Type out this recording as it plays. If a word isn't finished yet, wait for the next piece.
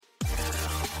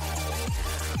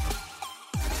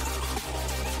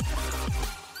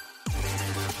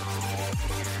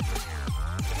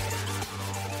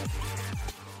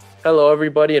Hello,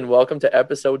 everybody, and welcome to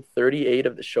episode 38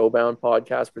 of the Showbound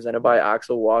podcast presented by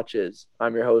Axel Watches.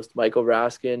 I'm your host, Michael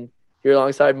Raskin, here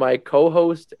alongside my co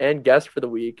host and guest for the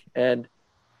week, and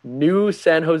new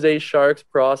San Jose Sharks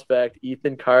prospect,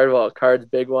 Ethan Cardwell. Card's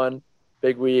big one,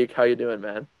 big week. How you doing,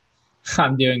 man?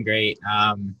 I'm doing great.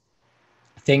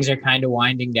 Things are kind of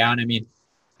winding down. I mean,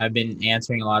 I've been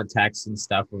answering a lot of texts and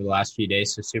stuff over the last few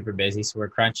days, so super busy. So we're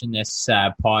crunching this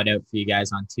pod out for you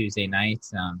guys on Tuesday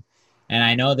nights. And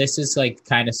I know this is like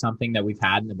kind of something that we've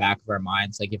had in the back of our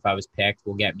minds. Like if I was picked,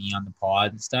 will get me on the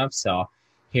pod and stuff. So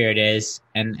here it is.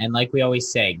 And like we always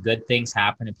say, good things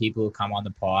happen to people who come on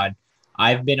the pod.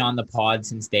 I've been on the pod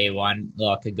since day one.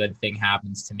 Look, a good thing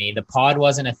happens to me. The pod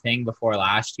wasn't a thing before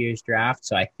last year's draft,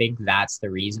 so I think that's the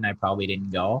reason I probably didn't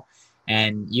go.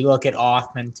 And you look at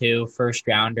Othman too, first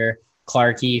rounder,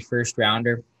 Clarkey, first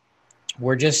rounder.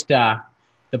 We're just the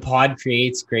pod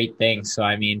creates great things. So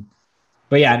I mean,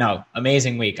 but yeah, no,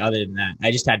 amazing week. Other than that,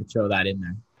 I just had to throw that in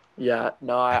there. Yeah,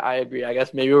 no, I agree. I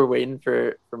guess maybe we're waiting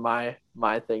for my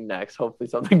thing next. Hopefully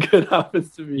something good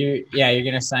happens to me. You're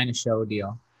gonna sign a show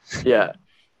deal. Yeah.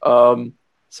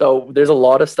 So there's a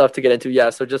lot of stuff to get into.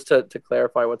 Yeah. So just to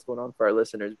clarify what's going on for our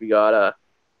listeners, we got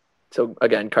so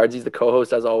again, Cardsy's the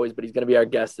co-host as always, but he's gonna be our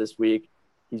guest this week.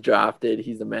 He's drafted,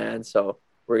 he's the man. So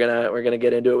we're gonna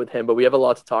get into it with him. But we have a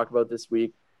lot to talk about this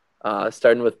week.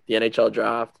 Starting with the NHL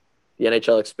draft, the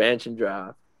NHL expansion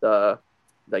draft,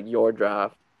 your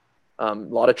draft. A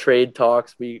lot of trade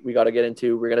talks we got to get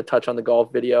into. We're gonna touch on the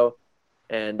golf video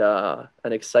and an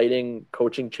exciting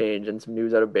coaching change and some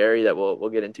news out of Barrie that we'll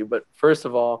get into. But first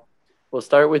of all, we'll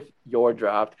start with your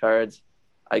draft cards.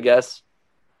 I guess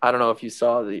I don't know if you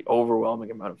saw the overwhelming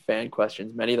amount of fan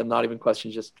questions. Many of them not even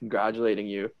questions, just congratulating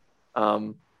you.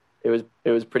 It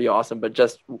was pretty awesome. But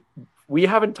just we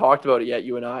haven't talked about it yet,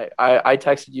 you and I. I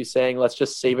texted you saying let's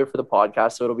just save it for the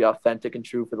podcast so it'll be authentic and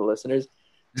true for the listeners.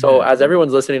 So as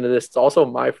everyone's listening to this, it's also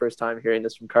my first time hearing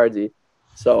this from Cardsy.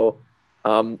 So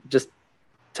just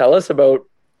tell us about,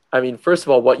 I mean, first of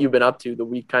all, what you've been up to the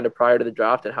week kind of prior to the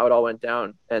draft and how it all went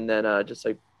down. And then just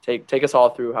like take us all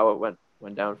through how it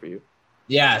went down for you.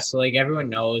 Yeah, so like everyone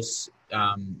knows,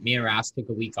 me and Rask took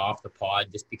a week off the pod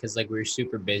just because like we were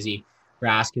super busy.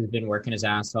 Rask has been working his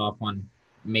ass off on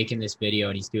making this video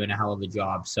and he's doing a hell of a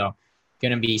job. So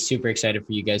gonna be super excited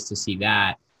for you guys to see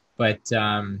that. But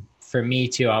for me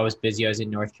too, I was busy. I was in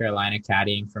North Carolina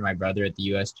caddying for my brother at the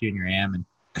US Junior Am,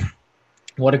 and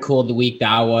what a cool week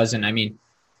that was. And I mean,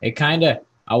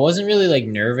 I wasn't really like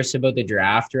nervous about the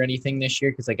draft or anything this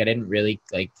year because like I didn't really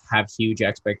like have huge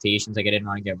expectations. Like I didn't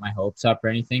want to get my hopes up or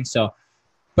anything. So,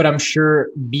 but I'm sure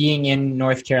being in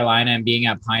North Carolina and being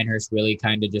at Pinehurst really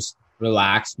kind of just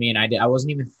relaxed me. And I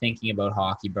wasn't even thinking about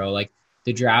hockey, bro. Like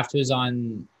the draft was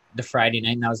on the Friday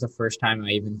night and that was the first time I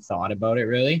even thought about it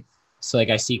really. So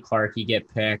like I see Clarkey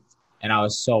get picked and I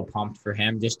was so pumped for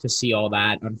him just to see all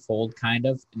that unfold kind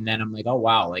of. And then I'm like, oh,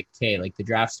 wow, like, okay, like the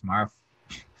draft's tomorrow.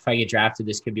 If I get drafted,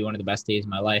 this could be one of the best days of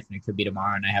my life and it could be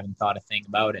tomorrow and I haven't thought a thing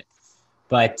about it.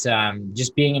 But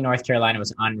just being in North Carolina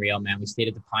was unreal, man. We stayed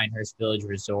at the Pinehurst Village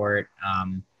Resort.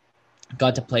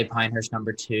 Got to play Pinehurst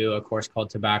number 2, a course called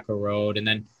Tobacco Road. And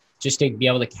then just to be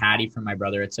able to caddy for my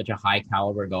brother at such a high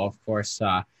caliber golf course,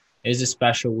 it was a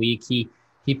special week.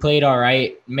 He played all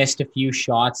right, missed a few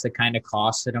shots that kind of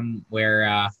costed him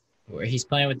where he's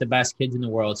playing with the best kids in the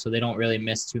world, so they don't really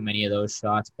miss too many of those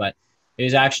shots. But it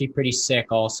was actually pretty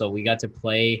sick also. We got to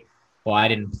play, well, I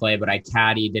didn't play, but I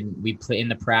caddied, and we play in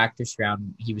the practice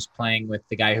round. He was playing with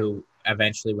the guy who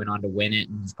eventually went on to win it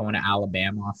and was going to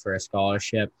Alabama for a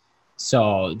scholarship.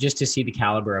 So just to see the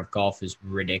caliber of golf is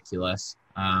ridiculous.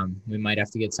 We might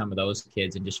have to get some of those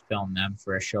kids and just film them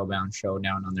for a Showbound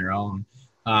showdown on their own.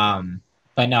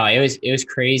 But no, it was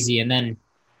crazy. And then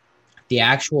the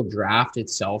actual draft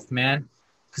itself, man,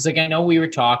 because like I know we were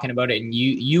talking about it, and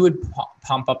you would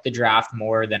pump up the draft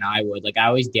more than I would. Like I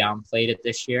always downplayed it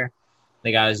this year.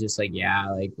 Like I was just like, yeah,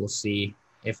 like we'll see.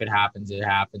 If it happens, it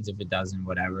happens. If it doesn't,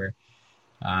 whatever.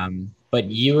 But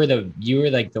you were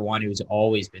like the one who's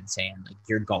always been saying like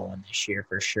you're going this year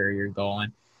for sure. You're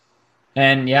going.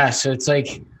 And yeah, so it's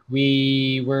like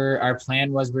our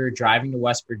plan was we were driving to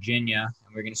West Virginia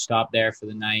and we're going to stop there for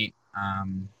the night,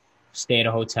 stay at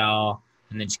a hotel,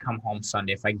 and then just come home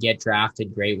Sunday. If I get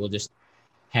drafted, great. We'll just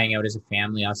hang out as a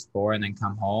family, us four, and then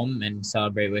come home and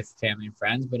celebrate with family and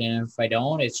friends. But if I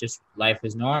don't, it's just life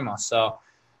is normal. So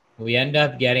we end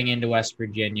up getting into West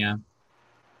Virginia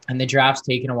and the draft's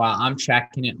taking a while. I'm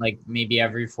checking it like maybe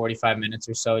every 45 minutes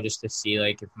or so just to see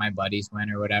like if my buddies win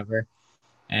or whatever.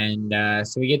 And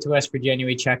so we get to West Virginia,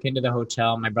 we check into the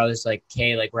hotel. My brother's like,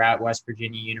 okay, like we're at West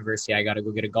Virginia University. I got to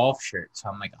go get a golf shirt. So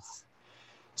I'm like, oh.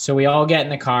 So we all get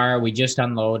in the car. We just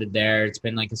unloaded there. It's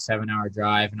been like a 7-hour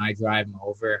drive, and I drive him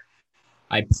over.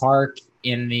 I park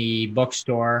in the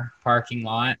bookstore parking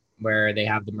lot where they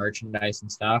have the merchandise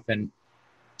and stuff. And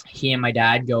he and my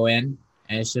dad go in,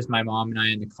 and it's just my mom and I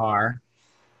in the car.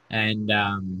 And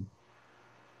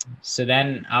so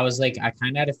then I was like, I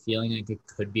kind of had a feeling like it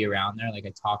could be around there. Like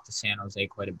I talked to San Jose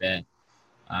quite a bit,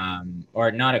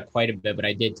 or not quite a bit, but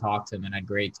I did talk to them and had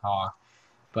great talk.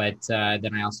 But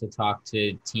then I also talked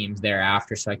to teams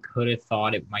thereafter, so I could have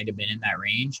thought it might have been in that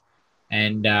range.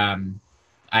 And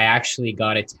I actually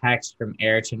got a text from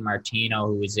Ayrton Martino,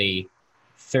 who was a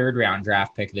third-round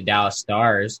draft pick of the Dallas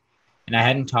Stars. And I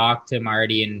hadn't talked to him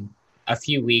already in a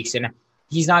few weeks. And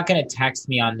he's not going to text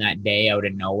me on that day out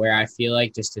of nowhere, I feel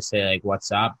like, just to say, like,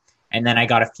 what's up? And then I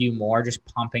got a few more just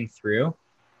pumping through.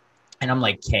 And I'm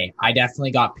like, okay, I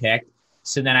definitely got picked.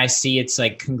 So then I see it's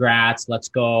like, congrats, let's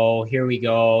go, here we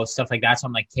go, stuff like that. So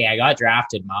I'm like, okay, I got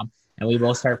drafted, Mom. And we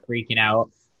both start freaking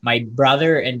out. My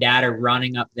brother and dad are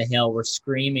running up the hill. We're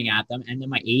screaming at them. And then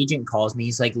my agent calls me.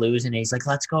 He's like losing it. He's like,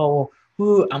 let's go.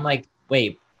 Woo. I'm like,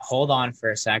 wait, hold on for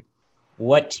a sec.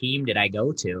 What team did I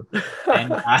go to?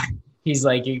 And he's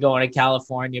like, you're going to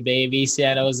California, baby,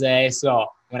 San Jose. So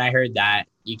when I heard that,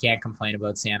 you can't complain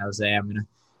about San Jose. I'm going to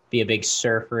be a big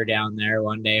surfer down there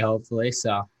one day, hopefully.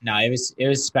 So no, it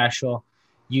was special,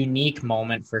 unique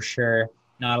moment for sure.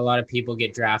 Not a lot of people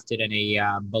get drafted in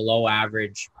a below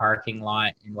average parking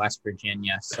lot in West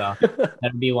Virginia. So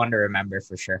that'd be one to remember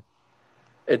for sure.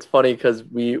 It's funny because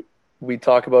we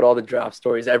talk about all the draft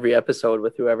stories every episode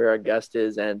with whoever our guest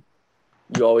is, and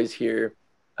you always hear,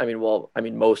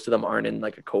 most of them aren't in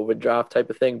like a COVID draft type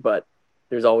of thing, but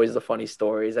there's always the funny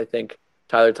stories. I think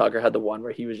Tyler Tucker had the one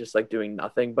where he was just like doing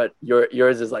nothing, but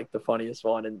yours is like the funniest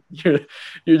one, and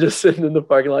you're just sitting in the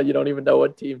parking lot. You don't even know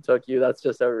what team took you. That's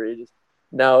just outrageous.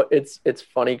 Now it's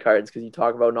funny, Cards, because you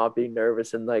talk about not being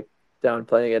nervous and like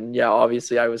downplaying it. And yeah,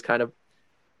 obviously I was kind of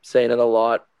saying it a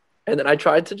lot. And then I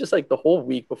tried to just like the whole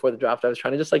week before the draft, I was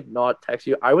trying to just like not text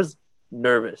you. I was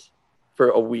nervous for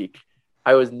a week.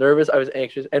 I was nervous. I was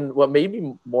anxious. And what made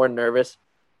me more nervous,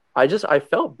 I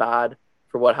felt bad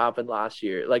for what happened last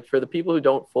year. Like for the people who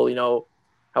don't fully know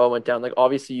how it went down, like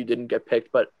obviously you didn't get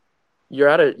picked, but you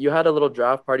had a little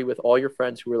draft party with all your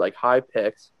friends who were like high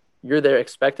picks. You're there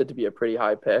expected to be a pretty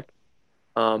high pick.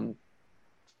 And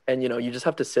you just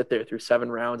have to sit there through 7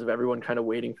 rounds of everyone kind of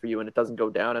waiting for you and it doesn't go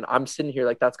down. And I'm sitting here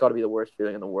like, that's gotta be the worst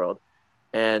feeling in the world.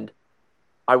 And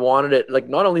I wanted it, like,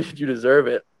 not only did you deserve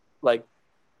it, like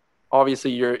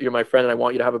obviously you're my friend and I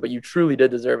want you to have it, but you truly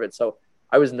did deserve it. So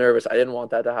I was nervous. I didn't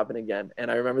want that to happen again. And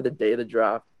I remember the day of the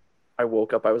draft, I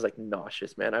woke up, I was like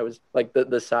nauseous, man. I was like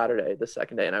the Saturday, the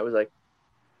second day, and I was like,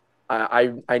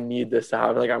 I need this to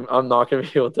happen. Like I'm not gonna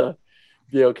be able to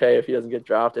be okay if he doesn't get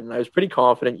drafted. And I was pretty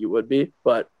confident you would be,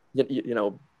 but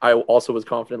I also was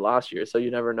confident last year, so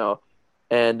you never know.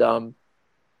 And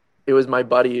it was my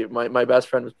buddy, my best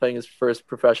friend was playing his first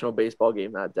professional baseball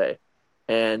game that day,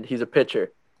 and he's a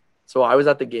pitcher. So I was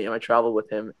at the game. I traveled with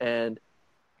him, and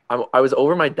I was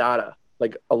over my data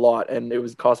like a lot, and it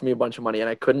was costing me a bunch of money, and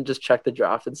I couldn't just check the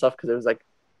draft and stuff because it was like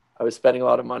I was spending a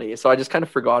lot of money. So I just kind of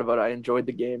forgot about it. I enjoyed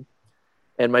the game.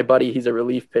 And my buddy, he's a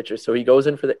relief pitcher. So he goes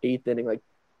in for the 8th inning, like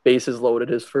bases loaded,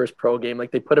 his first pro game. Like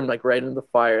they put him like right into the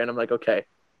fire. And I'm like, okay,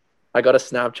 I got to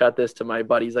Snapchat this to my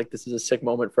buddies. Like this is a sick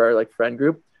moment for our like friend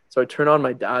group. So I turn on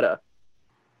my data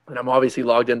and I'm obviously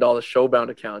logged into all the Showbound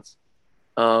accounts.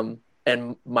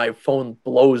 And my phone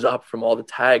blows up from all the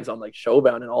tags on like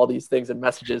Showbound and all these things and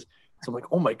messages. So I'm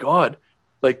like, oh my God,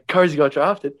 like Carsey got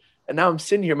drafted. And now I'm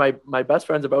sitting here, my best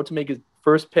friend's about to make his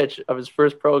first pitch of his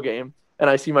first pro game. And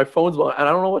I see my phone's blowing, and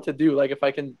I don't know what to do. Like if I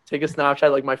can take a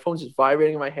Snapchat, like my phone's just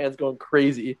vibrating and my hand's going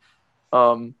crazy.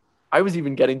 I was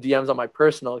even getting DMs on my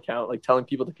personal account, like telling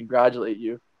people to congratulate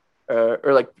you, or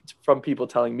like from people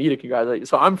telling me to congratulate you.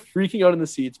 So I'm freaking out in the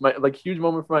seats. My like huge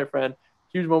moment for my friend,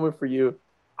 huge moment for you.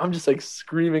 I'm just like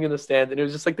screaming in the stands, and it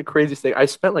was just like the craziest thing. I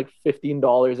spent like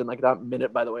 $15 in like that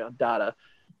minute, by the way, on data.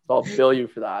 So I'll bill you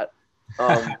for that.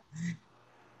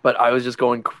 But I was just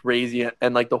going crazy,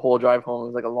 and like the whole drive home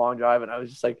was like a long drive, and I was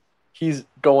just like, he's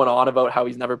going on about how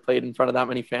he's never played in front of that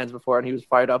many fans before, and he was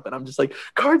fired up, and I'm just like,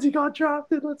 Cardsy got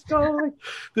drafted, let's go! Like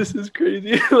this is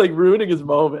crazy, like ruining his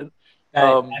moment.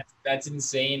 That's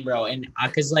insane, bro. And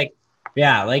because like,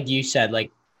 yeah, like you said,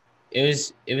 like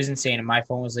it was insane, and my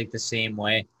phone was like the same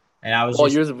way. And I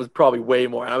was yours was probably way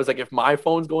more. And I was like, if my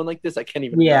phone's going like this, I can't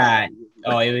even. Yeah.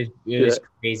 Oh, it was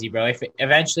crazy, bro.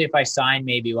 If I sign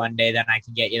maybe one day, then I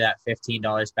can get you that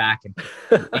 $15 back.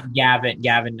 And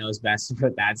Gavin knows best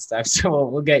about that stuff, so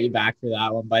we'll get you back for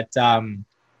that one. But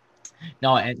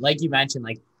no, and like you mentioned,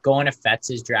 like going to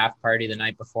Fetz's draft party the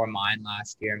night before mine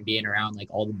last year and being around like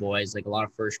all the boys, like a lot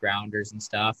of first rounders and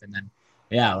stuff. And then,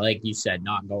 yeah, like you said,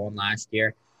 not going last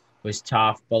year was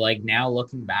tough. But like now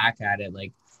looking back at it,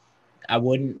 like I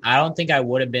don't think I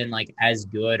would have been like as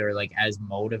good or like as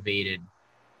motivated.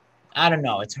 I don't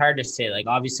know. It's hard to say. Like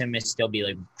obviously I may still be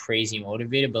like crazy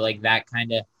motivated, but like that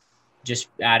kind of just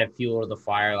added fuel to the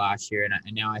fire last year.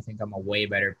 And now I think I'm a way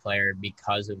better player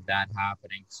because of that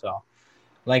happening. So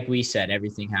like we said,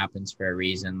 everything happens for a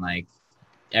reason. Like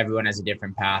everyone has a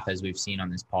different path, as we've seen on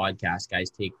this podcast.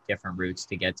 Guys take different routes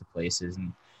to get to places,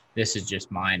 and this is just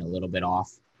mine a little bit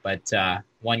off, but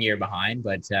 1 year behind.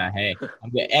 But hey, I'm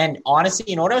good. And honestly,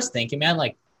 you know what I was thinking, man?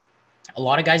 Like a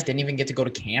lot of guys didn't even get to go to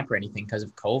camp or anything because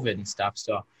of COVID and stuff.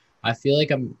 So I feel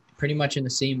like I'm pretty much in the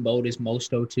same boat as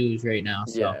most O2s right now.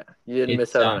 So yeah, you didn't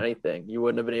miss out on anything. You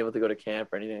wouldn't have been able to go to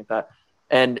camp or anything like that.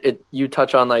 And you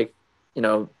touch on like, you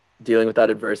know, dealing with that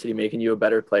adversity, making you a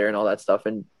better player and all that stuff.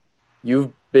 And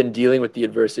you've been dealing with the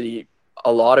adversity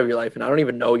a lot of your life. And I don't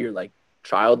even know your like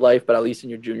child life, but at least in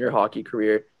your junior hockey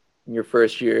career, in your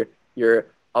first year, you're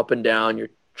up and down, you're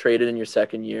traded in your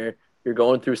second year, you're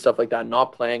going through stuff like that,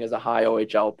 not playing as a high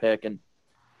OHL pick. And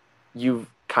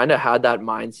you've kind of had that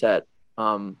mindset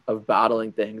of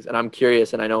battling things. And I'm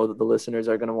curious, and I know that the listeners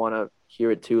are going to want to hear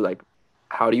it too. Like,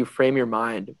 how do you frame your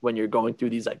mind when you're going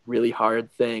through these like really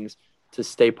hard things to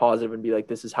stay positive and be like,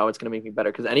 this is how it's going to make me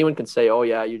better? Because anyone can say, oh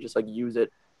yeah, you just like use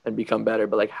it and become better.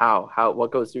 But like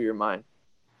what goes through your mind?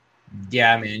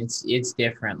 Yeah, man, it's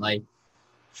different. Like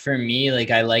for me, like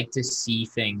I like to see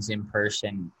things in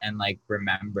person and like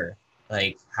remember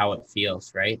like how it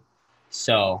feels, right?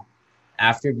 So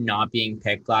after not being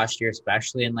picked last year,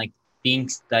 especially, and like being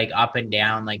like up and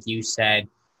down, like you said,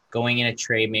 going in a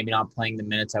trade, maybe not playing the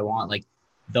minutes I want, like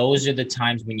those are the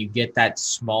times when you get that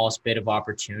smallest bit of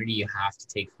opportunity, you have to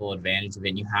take full advantage of it.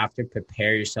 And you have to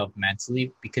prepare yourself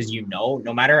mentally because you know,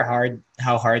 no matter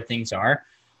how hard things are,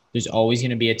 there's always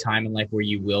going to be a time in life where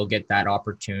you will get that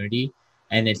opportunity.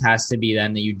 And it has to be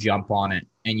then that you jump on it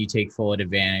and you take full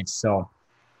advantage. So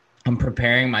I'm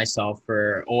preparing myself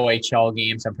for OHL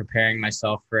games. I'm preparing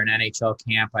myself for an NHL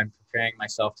camp. I'm preparing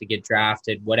myself to get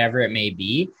drafted, whatever it may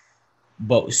be.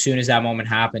 But as soon as that moment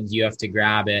happens, you have to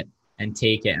grab it and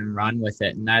take it and run with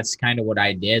it. And that's kind of what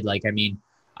I did. Like, I mean,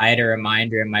 I had a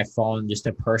reminder in my phone, just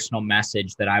a personal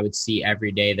message that I would see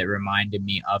every day that reminded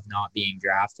me of not being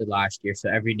drafted last year.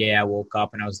 So every day I woke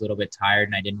up and I was a little bit tired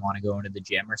and I didn't want to go into the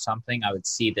gym or something, I would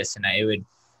see this and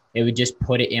it would just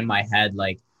put it in my head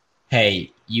like,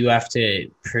 hey, you have to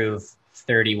prove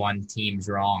 31 teams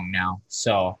wrong now.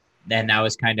 So then that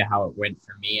was kind of how it went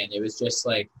for me. And it was just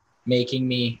like making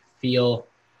me feel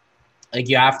like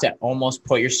you have to almost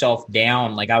put yourself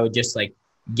down. Like I would just like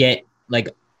get like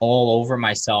all over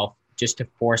myself just to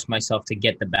force myself to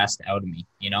get the best out of me,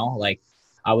 you know? Like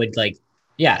I would like,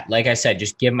 yeah, like I said,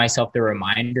 just give myself the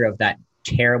reminder of that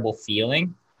terrible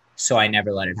feeling so I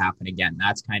never let it happen again.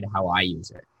 That's kind of how I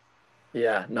use it.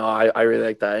 Yeah, no, I really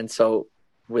like that. And so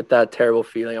with that terrible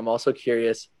feeling, I'm also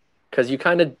curious because you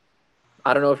kind of,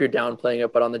 I don't know if you're downplaying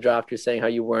it, but on the draft, you're saying how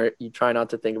you try not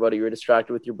to think about it. You were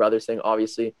distracted with your brother saying,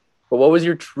 obviously, but what was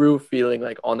your true feeling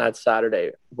like on that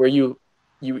Saturday where you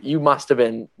must have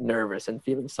been nervous and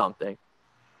feeling something?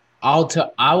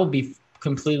 I will be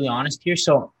completely honest here.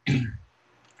 So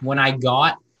when I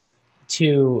got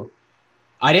to,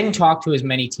 I didn't talk to as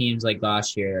many teams like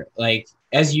last year. Like,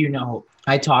 as you know,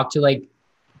 I talked to like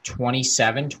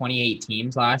 28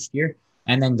 teams last year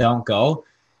and then don't go.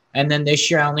 And then this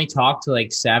year I only talked to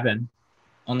like seven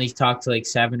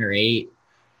or eight,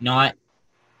 not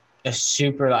a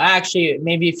super, actually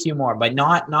maybe a few more, but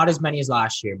not as many as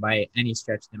last year by any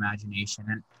stretch of the imagination.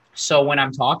 And so when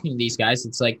I'm talking to these guys,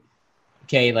 it's like,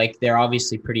 okay, like they're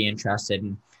obviously pretty interested.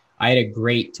 And I had a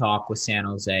great talk with San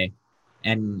Jose,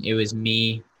 and it was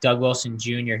me, Doug Wilson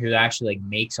Jr., who actually like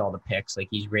makes all the picks. Like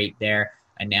he's right there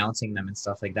announcing them and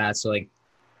stuff like that. So like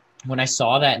when I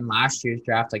saw that in last year's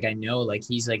draft, like I know like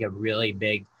he's like a really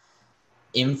big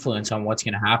influence on what's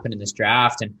going to happen in this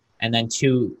draft. And then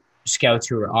two scouts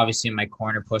who were obviously in my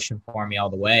corner pushing for me all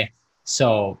the way.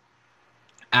 So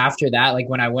after that, like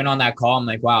when I went on that call, I'm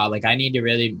like, wow, like I need to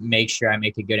really make sure I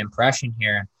make a good impression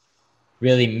here,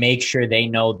 really make sure they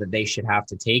know that they should have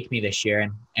to take me this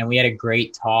year. And we had a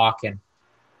great talk, and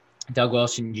Doug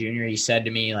Wilson Jr., he said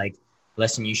to me like,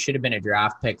 listen, you should have been a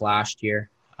draft pick last year.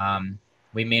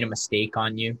 We made a mistake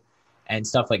on you and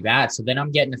stuff like that. So then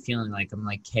I'm getting the feeling like, I'm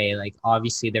like, hey, like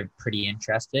obviously they're pretty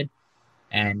interested.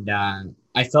 And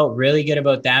I felt really good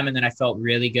about them. And then I felt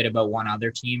really good about one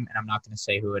other team. And I'm not going to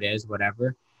say who it is,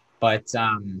 whatever. But,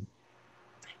 and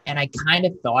I kind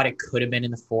of thought it could have been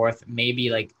in the fourth, maybe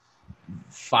like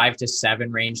 5 to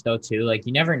 7 range though too. Like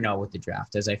you never know with the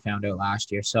draft, as I found out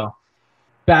last year. So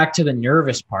back to the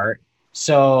nervous part.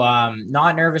 So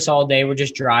not nervous all day. We're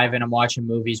just driving. I'm watching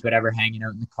movies, whatever, hanging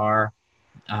out in the car,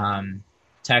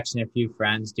 texting a few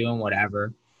friends, doing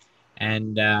whatever.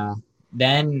 And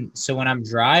then, so when I'm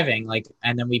driving, like,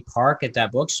 and then we park at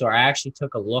that bookstore, I actually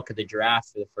took a look at the draft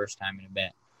for the first time in a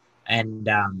bit. And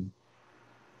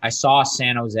I saw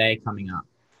San Jose coming up.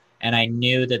 And I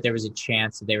knew that there was a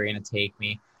chance that they were going to take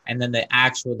me. And then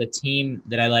the team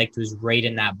that I liked was right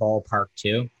in that ballpark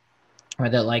too, or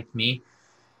that liked me.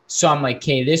 So I'm like,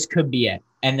 okay, this could be it.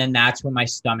 And then that's when my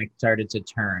stomach started to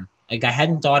turn. Like I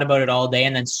hadn't thought about it all day.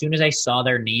 And then as soon as I saw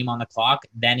their name on the clock,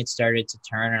 then it started to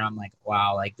turn. And I'm like,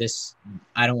 wow, like this,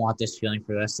 I don't want this feeling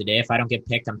for the rest of the day. If I don't get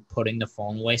picked, I'm putting the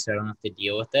phone away so I don't have to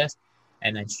deal with this.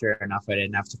 And then sure enough, I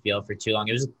didn't have to feel it for too long.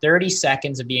 It was 30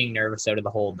 seconds of being nervous out of the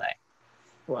whole day.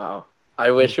 Wow.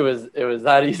 I wish it was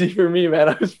that easy for me, man.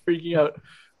 I was freaking out.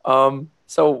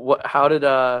 So what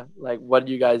did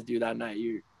you guys do that night?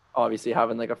 You obviously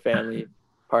having like a family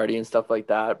party and stuff like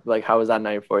that. Like, how was that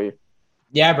night for you?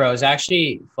 Yeah, bro. It was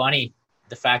actually funny,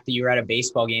 the fact that you were at a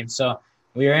baseball game. So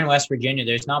we were in West Virginia.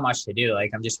 There's not much to do.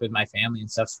 Like, I'm just with my family and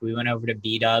stuff. So we went over to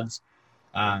B-Dubs,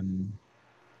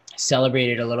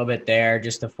 celebrated a little bit there,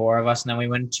 just the four of us. And then we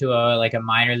went to a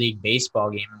minor league baseball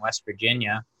game in West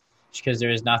Virginia just because there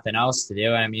was nothing else to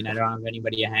do. I mean, I don't have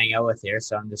anybody to hang out with here.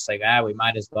 So I'm just like, we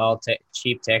might as well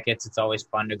cheap tickets. It's always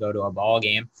fun to go to a ball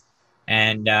game.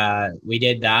 And we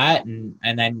did that and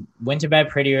then went to bed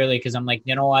pretty early because I'm like,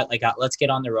 you know what? Like, let's get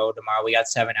on the road tomorrow. We got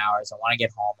 7 hours. I want to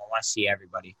get home. I want to see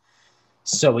everybody.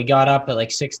 So we got up at like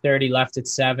 6:30, left at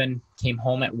 7, came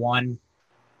home at 1.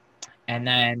 And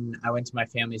then I went to my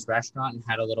family's restaurant and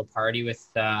had a little party with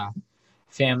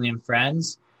family and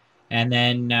friends. And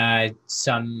then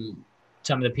some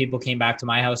of the people came back to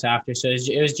my house after. So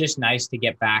it was just nice to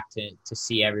get back to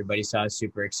see everybody. So I was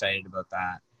super excited about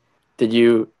that. Did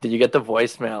you get the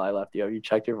voicemail I left you? Have you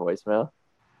checked your voicemail?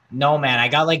 No, man. I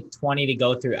got like 20 to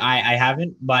go through. I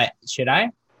haven't, but should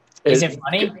I? Is it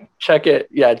funny? Check it.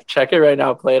 Yeah, check it right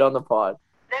now. Play it on the pod.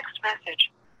 Next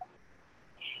message.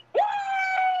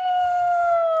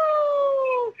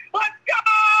 Let's go!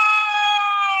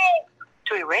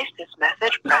 To erase this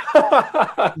message,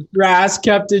 press Grass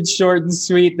kept it short and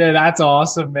sweet there. That's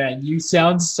awesome, man. You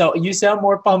sound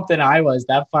more pumped than I was.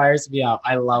 That fires me up.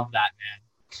 I love that, man.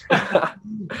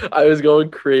 I was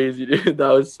going crazy, dude. That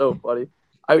was so funny.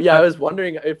 I was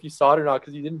wondering if you saw it or not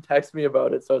because you didn't text me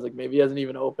about it. So I was like, maybe he hasn't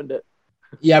even opened it.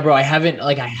 Yeah, bro. I haven't.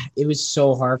 It was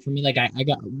so hard for me. Like,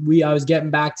 I was getting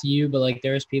back to you, but like,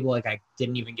 there was people like I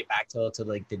didn't even get back to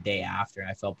like the day after.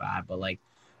 I felt bad, but like,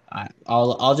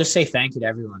 I'll just say thank you to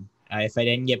everyone. If I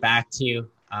didn't get back to you,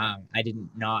 I did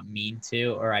not mean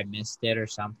to, or I missed it or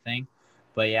something.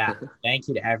 But yeah, thank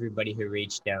you to everybody who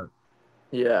reached out.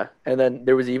 Yeah, and then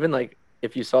there was even like,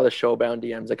 if you saw the Showbound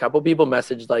DMs, a couple people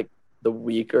messaged like the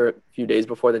week or a few days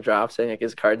before the draft saying like,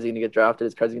 is Cardsy going to get drafted?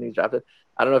 Is Cardsy going to get drafted?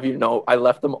 I don't know if you know, I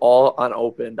left them all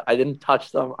unopened. I didn't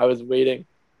touch them. I was waiting.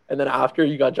 And then after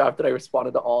you got drafted, I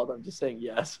responded to all of them just saying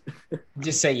yes.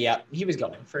 Just say, yeah, he was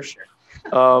going for sure.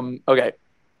 Okay,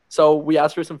 so we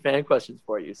asked for some fan questions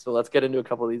for you. So let's get into a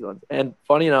couple of these ones. And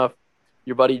funny enough,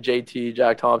 your buddy JT,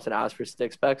 Jack Thompson, asked for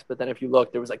stick specs, but then if you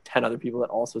look, there was like 10 other people that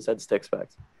also said stick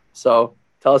specs. So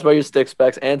tell us about your stick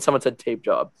specs, and someone said tape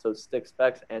job. So stick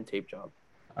specs and tape job.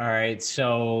 All right,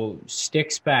 so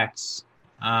stick specs.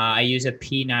 I use a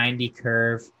P90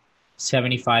 curve,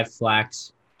 75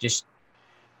 flex, just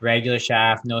regular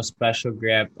shaft, no special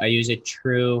grip. I use a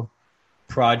true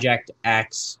Project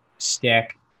X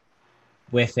stick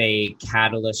with a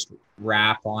Catalyst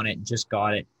wrap on it. Just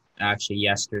got it actually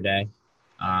yesterday.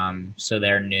 So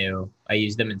they're new. I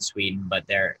use them in Sweden, but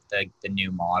they're the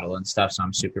new model and stuff. So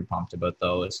I'm super pumped about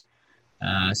those.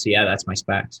 So yeah, that's my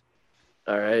specs.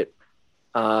 All right.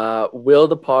 Will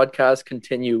the podcast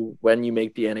continue when you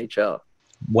make the NHL?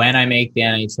 When I make the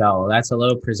NHL, that's a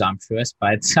little presumptuous,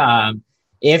 but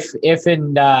if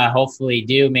and hopefully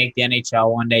do make the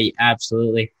NHL one day,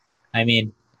 absolutely. I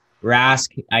mean,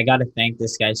 Rask, I got to thank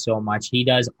this guy so much. He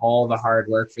does all the hard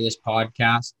work for this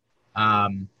podcast.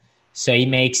 So he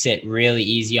makes it really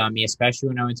easy on me, especially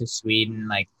when I went to Sweden.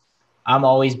 Like, I'm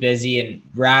always busy, and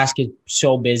Rask is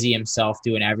so busy himself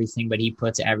doing everything, but he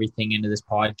puts everything into this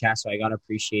podcast. So I got to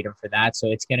appreciate him for that. So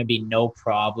it's going to be no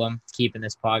problem keeping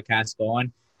this podcast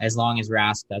going as long as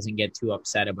Rask doesn't get too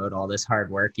upset about all this hard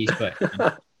work he's put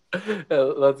in.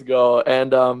 Let's go.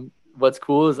 And what's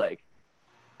cool is like,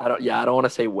 I don't want to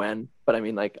say when, but I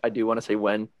mean, like, I do want to say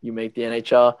when you make the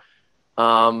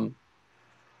NHL.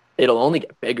 It'll only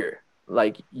get bigger.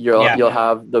 Like you'll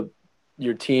have the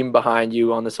your team behind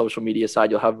you on the social media side,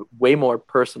 you'll have way more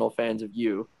personal fans of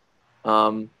you.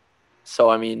 So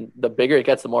I mean, the bigger it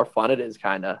gets, the more fun it is,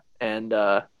 kind of. And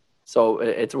so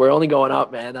we're only going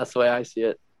up, man. That's the way I see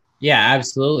it. Yeah,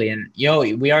 absolutely. And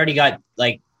we already got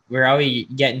we're already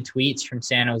getting tweets from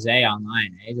San Jose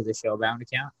online, to the Showbound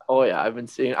account. Oh yeah,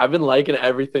 I've been liking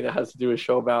everything that has to do with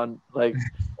Showbound. Like,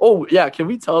 oh yeah, can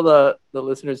we tell the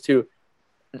listeners too?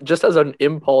 Just as an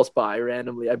impulse buy,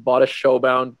 randomly, I bought a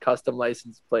Showbound custom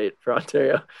license plate for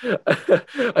Ontario. I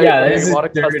bought a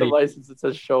custom license that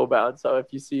says Showbound. So if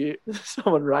you see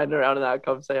someone riding around in that,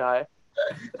 come say hi.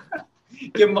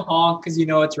 Give them a honk because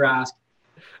it's Rask.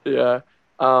 Yeah.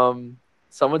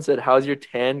 Someone said, "How's your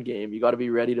tan game? You got to be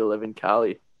ready to live in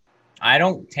Cali." I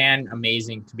don't tan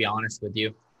amazing, to be honest with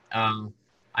you. I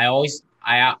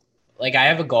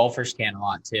have a golfer's tan a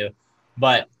lot too,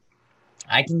 but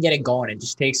I can get it going. It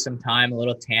just takes some time, a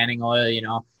little tanning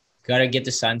oil, got to get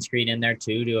the sunscreen in there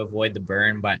too to avoid the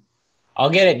burn, but I'll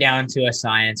get it down to a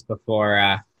science before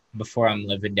I'm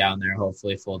living down there,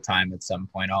 hopefully full time at some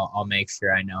point. I'll make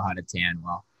sure I know how to tan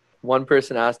well. One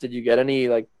person asked, did you get any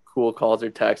cool calls or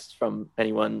texts from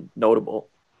anyone notable?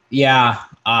 Yeah.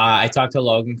 I talked to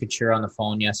Logan Couture on the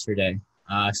phone yesterday.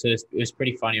 So it was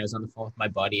pretty funny. I was on the phone with my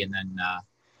buddy and then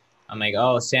I'm like,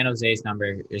 oh, San Jose's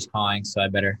number is calling, so I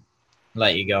better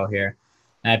let you go here.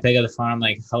 And I pick up the phone. I'm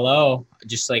like, hello,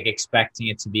 just expecting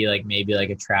it to be maybe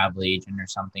a travel agent or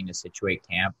something to situate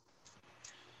camp.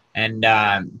 And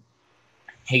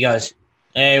he goes,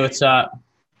 hey, what's up?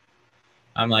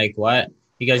 I'm like, what?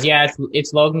 He goes, yeah,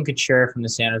 it's Logan Couture from the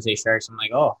San Jose Sharks. I'm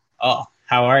like, oh,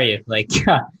 how are you?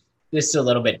 This is a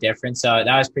little bit different. So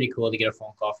that was pretty cool to get a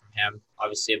phone call from him.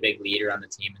 Obviously a big leader on the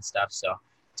team and stuff. So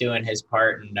doing his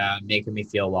part and making me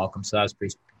feel welcome. So that was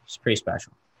pretty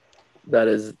special. That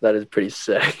is pretty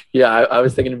sick. Yeah, I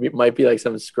was thinking it might be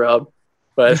some scrub,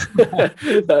 but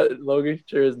that Logan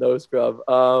Couture is no scrub.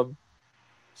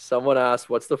 Someone asked,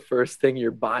 what's the first thing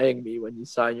you're buying me when you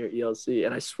sign your ELC?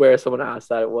 And I swear someone asked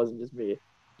that. It wasn't just me.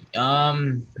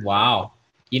 Wow.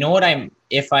 You know what?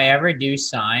 If I ever do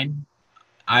sign,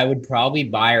 I would probably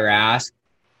buy Rask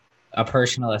a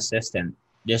personal assistant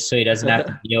just so he doesn't have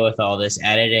to deal with all this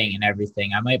editing and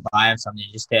everything. I might buy him something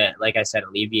just to, like I said,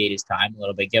 alleviate his time a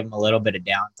little bit, give him a little bit of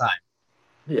downtime.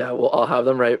 Yeah, well, I'll have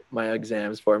them write my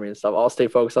exams for me and stuff. I'll stay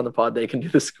focused on the pod. They can do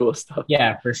the school stuff.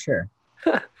 Yeah, for sure.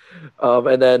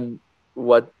 And then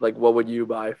what would you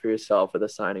buy for yourself with a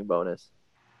signing bonus?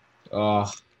 Oh,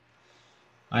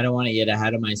 I don't want to get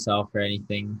ahead of myself or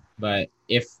anything, but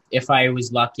if I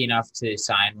was lucky enough to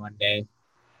sign one day,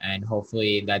 and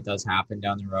hopefully that does happen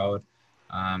down the road,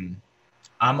 I'm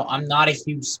not a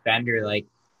huge spender.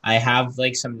 I have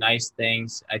some nice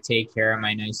things. I take care of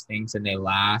my nice things and they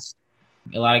last.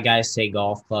 A lot of guys say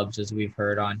golf clubs, as we've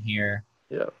heard on here.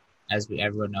 Yeah.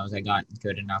 Everyone knows, I got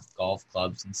good enough golf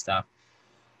clubs and stuff.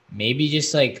 Maybe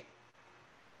just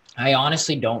I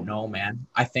honestly don't know, man.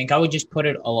 I think I would just put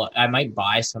it a lot. I might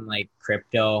buy some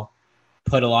crypto,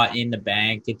 put a lot in the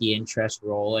bank, get the interest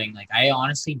rolling. I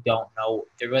honestly don't know.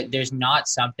 There's not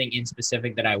something in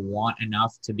specific that I want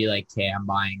enough to be okay, I'm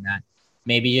buying that.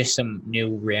 Maybe just some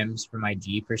new rims for my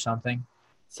Jeep or something.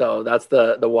 So that's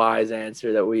the wise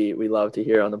answer that we love to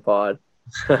hear on the pod.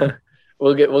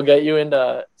 We'll get you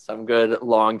into some good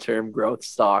long-term growth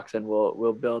stocks, and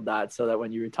we'll build that so that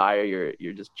when you retire,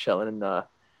 you're just chilling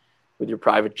with your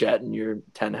private jet and your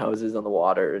 10 houses on the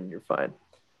water, and you're fine.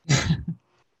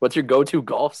 What's your go-to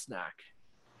golf snack?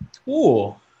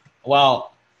 Ooh,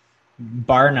 well,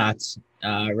 bar nuts.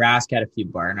 Rask had a few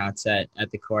bar nuts at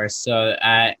the course. So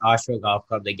at Oshawa Golf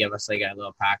Club, they give us a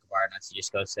little pack of bar nuts. You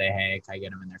just go say, hey, can I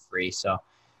get them? And they're free. So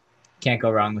can't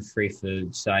go wrong with free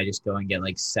food. So I just go and get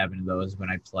 7 of those when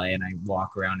I play, and I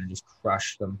walk around and just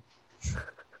crush them.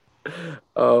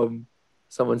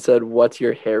 Someone said, what's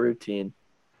your hair routine?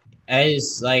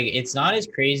 It's not as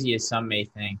crazy as some may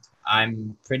think.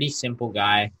 I'm a pretty simple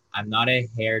guy. I'm not a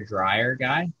hair dryer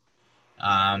guy.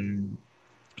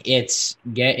 It's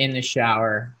get in the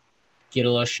shower, get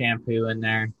a little shampoo in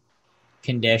there,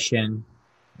 condition,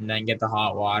 and then get the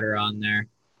hot water on there,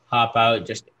 hop out,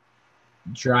 just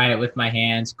dry it with my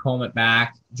hands, comb it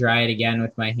back, dry it again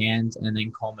with my hands, and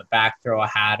then comb it back, throw a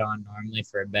hat on normally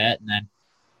for a bit, and then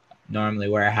normally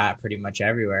wear a hat pretty much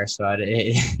everywhere, so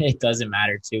it doesn't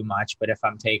matter too much. But if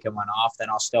I'm taking one off,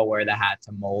 then I'll still wear the hat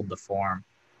to mold the form.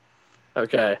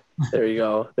 Okay, there you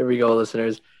go. There we go,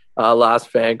 listeners. Last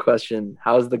fan question.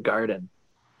 How's the garden?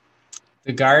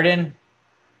 The garden,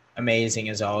 amazing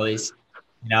as always.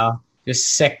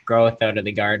 Just sick growth out of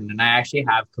the garden. And I actually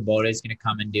have Kubota is going to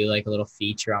come and do a little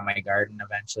feature on my garden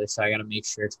eventually. So I got to make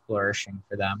sure it's flourishing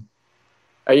for them.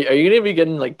 Are you gonna be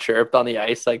getting like chirped on the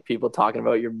ice, like people talking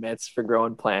about your mitts for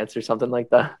growing plants or something like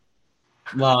that?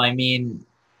 Well, I mean,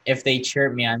 if they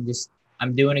chirp me,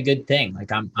 I'm doing a good thing.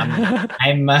 Like I'm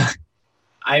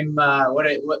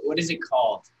what is it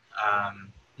called?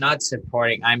 Not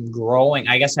supporting. I'm growing.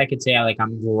 I guess I could say like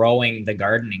I'm growing the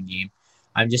gardening game.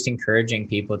 I'm just encouraging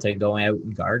people to go out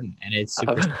and garden, and it's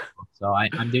super simple. So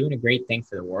I'm doing a great thing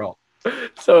for the world.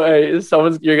 So hey,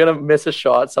 you're gonna miss a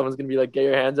shot. Someone's gonna be like, "Get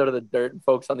your hands out of the dirt and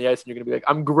focus on the ice," and you're gonna be like,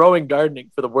 "I'm growing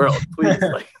gardening for the world, please."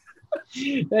 Like,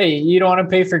 Hey, you don't want to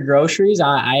pay for groceries?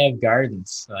 I have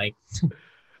gardens. Like,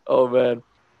 oh man.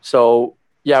 So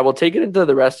yeah, we'll take it into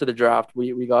the rest of the draft.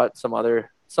 We got some other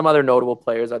notable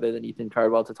players other than Ethan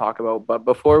Cardwell to talk about. But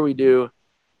before we do,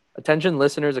 attention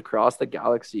listeners across the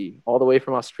galaxy, all the way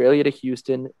from Australia to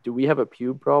Houston, do we have a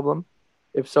pube problem?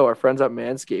 If so, our friends at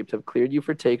Manscaped have cleared you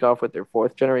for takeoff with their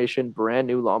 4th-generation brand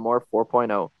new Lawnmower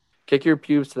 4.0. Kick your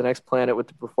pubes to the next planet with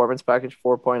the Performance Package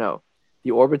 4.0.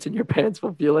 The orbits in your pants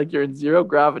will feel like you're in zero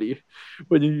gravity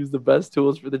when you use the best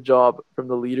tools for the job from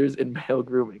the leaders in male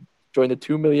grooming. Join the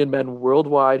 2 million men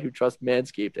worldwide who trust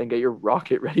Manscaped and get your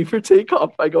rocket ready for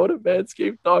takeoff by going to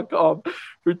manscaped.com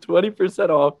for 20%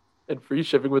 off and free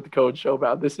shipping with the code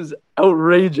SHOWBOUND. This is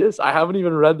outrageous. I haven't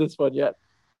even read this one yet.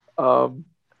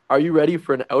 Are you ready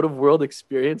for an out-of-world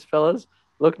experience, fellas?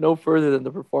 Look no further than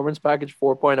the Performance Package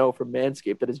 4.0 from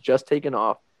Manscaped that has just taken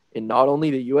off in not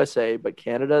only the USA, but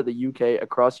Canada, the UK,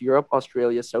 across Europe,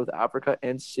 Australia, South Africa,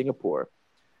 and Singapore.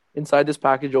 Inside this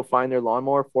package, you'll find their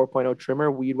Lawnmower 4.0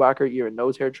 trimmer, Weed Whacker ear and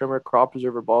nose hair trimmer, Crop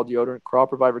Preserver ball deodorant,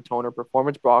 Crop Reviver toner,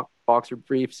 Performance boxer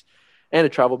briefs, and a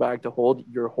travel bag to hold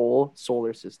your whole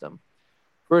solar system.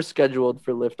 First scheduled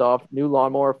for liftoff, new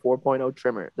Lawnmower 4.0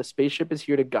 trimmer. The spaceship is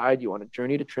here to guide you on a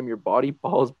journey to trim your body,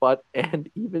 balls, butt, and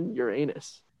even your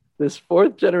anus. This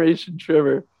 4th-generation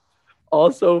trimmer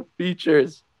also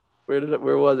features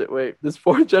where was it? Wait, this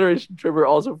 4th-generation trimmer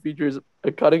also features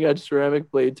a cutting-edge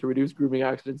ceramic blade to reduce grooming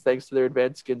accidents thanks to their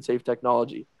advanced skin-safe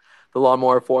technology. The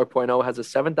Lawnmower 4.0 has a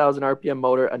 7,000 RPM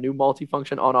motor, a new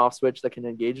multifunction on-off switch that can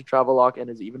engage a travel lock, and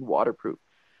is even waterproof.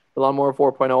 The Lawnmower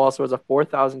 4.0 also has a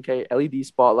 4000K LED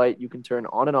spotlight you can turn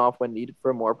on and off when needed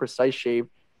for a more precise shave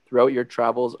throughout your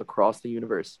travels across the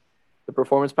universe. The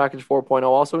Performance Package 4.0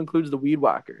 also includes the Weed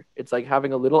Whacker. It's like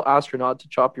having a little astronaut to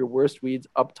chop your worst weeds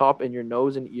up top in your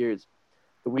nose and ears.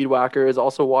 The Weed Whacker is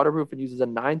also waterproof and uses a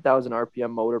 9,000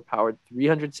 RPM motor-powered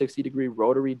 360-degree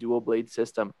rotary dual-blade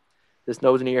system. This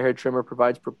nose and ear hair trimmer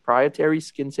provides proprietary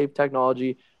skin-safe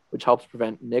technology, which helps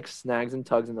prevent nicks, snags, and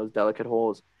tugs in those delicate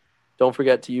holes. Don't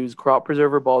forget to use Crop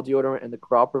Preserver ball deodorant and the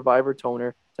Crop Reviver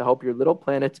toner to help your little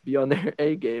planets be on their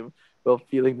A game while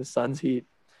feeling the sun's heat.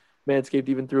 Manscaped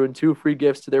even threw in 2 free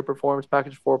gifts to their Performance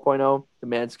Package 4.0, the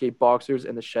Manscaped Boxers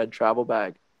and the Shed Travel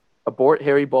Bag. Abort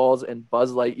hairy balls and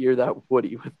Buzz Lightyear that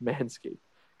Woody with Manscaped.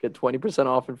 Get 20%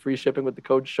 off and free shipping with the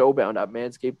code SHOWBOUND at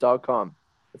manscaped.com.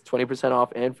 That's 20%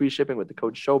 off and free shipping with the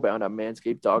code SHOWBOUND at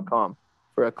manscaped.com.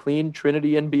 For a clean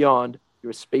Trinity and beyond,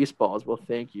 your space balls will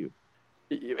thank you.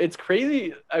 It's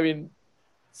crazy. I mean,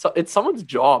 it's someone's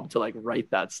job to like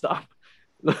write that stuff.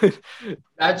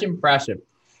 that's impressive.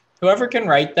 Whoever can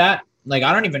write that, like,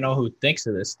 I don't even know who thinks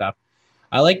of this stuff.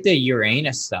 I like the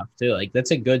Uranus stuff too. Like,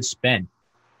 that's a good spin.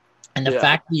 And the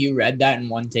fact that you read that in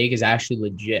one take is actually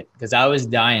legit, because I was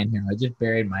dying here. I just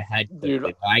buried my head.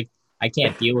 Dude, I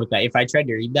can't deal with that. If I tried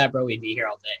to read that, bro, we'd be here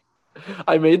all day.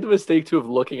 I made the mistake too of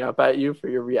looking up at you for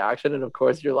your reaction, and of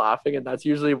course you're laughing, and that's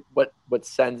usually what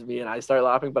sends me, and I start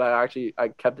laughing. But I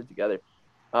kept it together.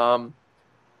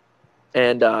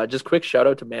 And just quick shout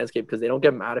out to Manscaped, because they don't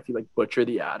get mad if you like butcher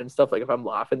the ad and stuff. Like if I'm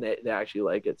laughing, they actually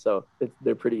like it, so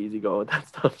they're pretty easy going with that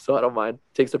stuff. So I don't mind.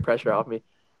 It takes the pressure off me.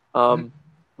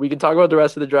 We can talk about the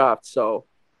rest of the draft. So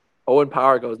Owen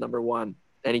Power goes number 1.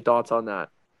 Any thoughts on that?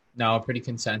 No, pretty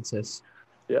consensus.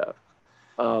 Yeah.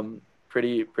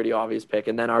 Pretty obvious pick.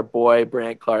 And then our boy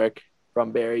Brant Clark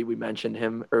from Barrie, we mentioned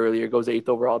him earlier, goes 8th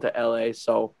overall to LA.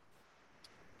 So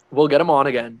we'll get him on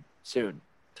again soon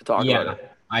to talk about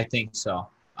it. I think so.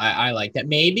 I like that.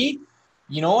 Maybe,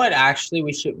 you know what? Actually,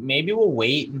 we'll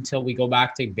wait until we go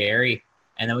back to Barrie,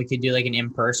 and then we could do like an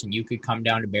in-person. You could come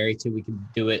down to Barrie too. We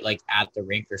could do it like at the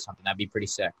rink or something. That'd be pretty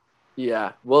sick.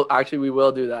 Yeah. Well, actually, we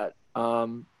will do that.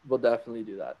 We'll definitely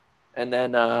do that. And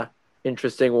then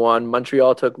interesting one,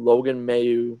 Montreal took Logan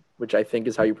Mailloux, which I think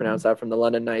is how you pronounce that, from the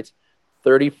London Knights,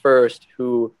 31st,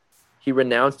 who he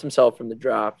renounced himself from the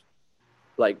draft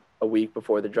like a week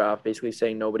before the draft, basically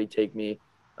saying nobody take me.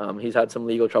 He's had some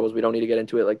legal troubles. We don't need to get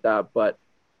into it like that, but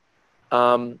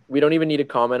we don't even need to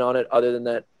comment on it other than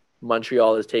that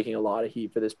Montreal is taking a lot of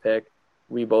heat for this pick.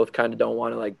 we both kind of don't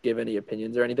want to like give any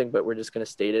opinions or anything, but we're just going to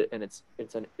state it. And it's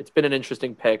been an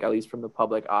interesting pick, at least from the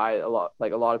public eye. A lot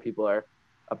of people are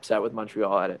upset with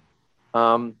Montreal at it.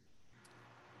 I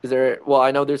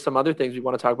know there's some other things we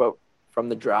want to talk about from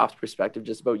the draft perspective,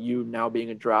 just about you now being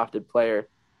a drafted player.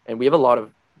 And we have a lot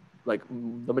of, like,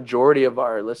 the majority of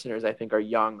our listeners, I think, are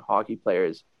young hockey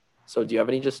players. So do you have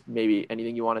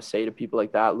anything you want to say to people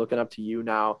like that, looking up to you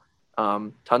now?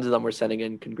 Tons of them were sending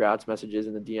in congrats messages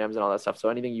in the DMs and all that stuff. So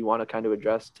anything you want to kind of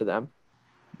address to them?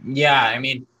 Yeah, I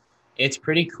mean, it's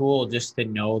pretty cool just to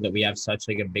know that we have such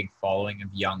like a big following of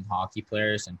young hockey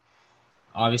players. And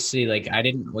obviously, like,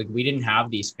 we didn't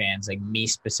have these fans, like me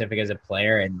specific as a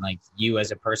player and like you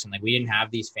as a person. Like, we didn't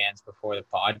have these fans before the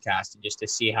podcast, and just to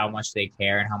see how much they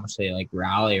care and how much they like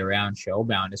rally around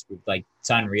Showbound is like, it's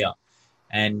unreal.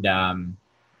 And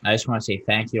I just want to say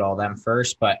thank you to all them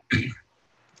first. But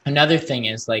another thing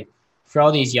is, like, for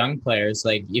all these young players,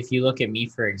 like, if you look at me,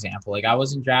 for example, like, I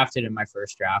wasn't drafted in my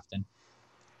first draft,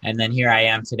 and then here I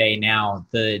am today now,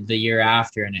 the year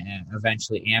after, and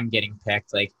eventually am getting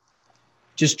picked. Like,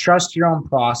 just trust your own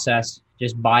process.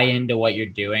 Just buy into what you're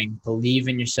doing. Believe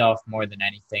in yourself more than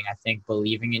anything. I think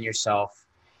believing in yourself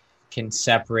can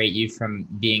separate you from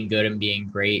being good and being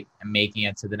great and making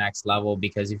it to the next level.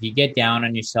 Because if you get down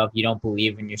on yourself, you don't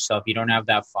believe in yourself, you don't have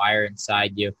that fire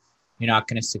inside you, you're not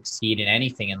going to succeed in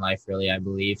anything in life, really, I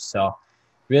believe. So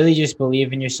really just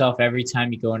believe in yourself every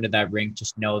time you go into that rink.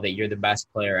 Just know that you're the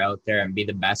best player out there and be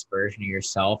the best version of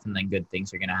yourself, and then good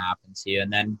things are going to happen to you.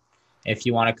 And then if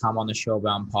you want to come on the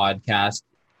Showbound podcast,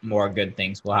 more good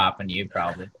things will happen to you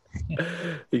probably.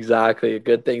 Exactly.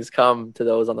 Good things come to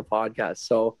those on the podcast.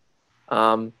 So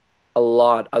a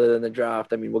lot other than the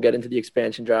draft. I mean, we'll get into the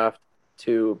expansion draft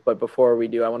too, but before we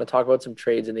do, I want to talk about some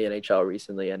trades in the NHL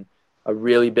recently, and a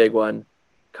really big one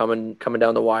coming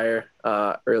down the wire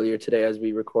earlier today as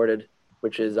we recorded,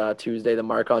 which is Tuesday, the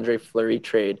Marc-Andre Fleury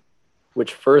trade,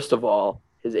 which, first of all,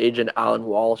 his agent Alan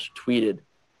Walsh tweeted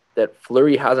that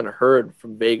Fleury hasn't heard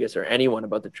from Vegas or anyone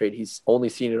about the trade. He's only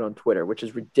seen it on Twitter, which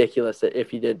is ridiculous that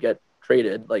if he did get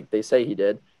traded, like they say he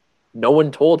did, no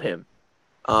one told him.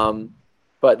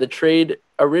 But the trade,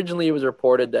 originally it was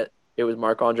reported that it was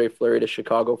Marc-Andre Fleury to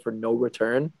Chicago for no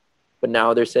return, but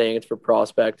now they're saying it's for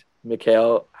prospect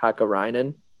Mikhail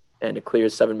Hakkarainen, and it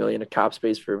clears $7 million of cap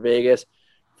space for Vegas.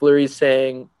 Fleury's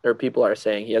saying, or people are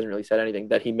saying, he hasn't really said anything,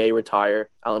 that he may retire.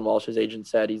 Alan Walsh's agent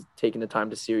said he's taking the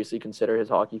time to seriously consider his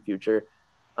hockey future.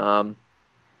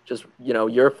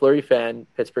 You're a Fleury fan,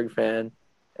 Pittsburgh fan,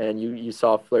 and you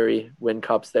saw Fleury win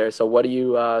cups there. So what do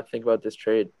you think about this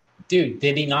trade? Dude,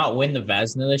 did he not win the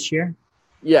Vezina this year?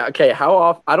 Yeah, okay. How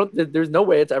often? There's no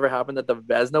way it's ever happened that the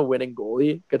Vezina winning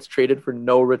goalie gets traded for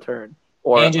no return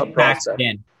or and just a prospect.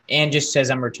 And just says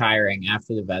I'm retiring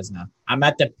after the Vezina. I'm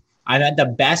at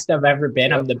the best I've ever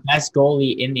been. I'm the best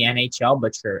goalie in the NHL,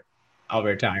 but sure, I'll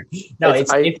retire. No,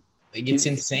 it's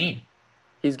insane.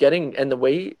 He's getting, and the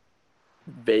way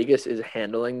Vegas is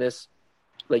handling this,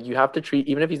 like, you have to treat,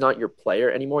 even if he's not your player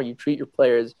anymore, you treat your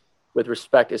players with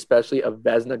respect, especially a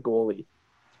Vezina goalie.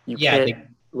 You can't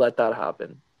let that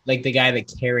happen. Like the guy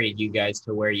that carried you guys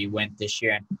to where you went this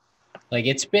year. Like,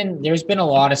 there's been a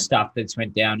lot of stuff that's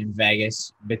went down in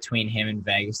Vegas between him and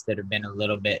Vegas that have been a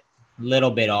little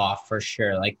bit off for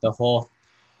sure. Like the whole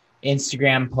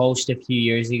Instagram post a few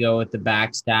years ago with the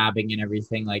backstabbing and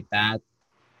everything like that.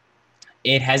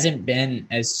 It hasn't been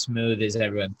as smooth as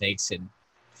everyone thinks in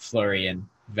Fleury and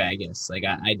Vegas. Like,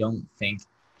 I don't think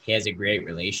he has a great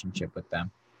relationship with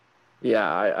them. Yeah,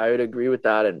 I would agree with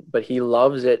that. But he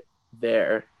loves it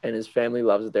there, and his family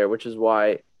loves it there, which is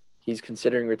why he's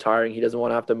considering retiring. He doesn't want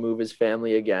to have to move his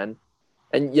family again.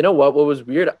 And you know what? What was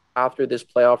weird after this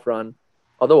playoff run,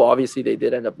 although obviously they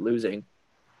did end up losing,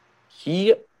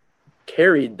 he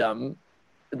carried them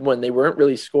when they weren't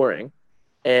really scoring.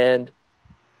 And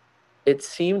it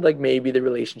seemed like maybe the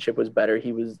relationship was better.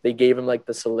 They gave him like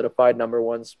the solidified number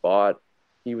one spot.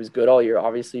 He was good all year.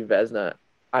 Obviously, Vezina.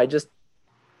 I just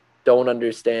don't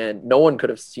understand. No one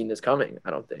could have seen this coming, I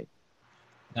don't think.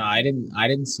 No, I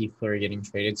didn't see Fleury getting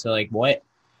traded. So, like, what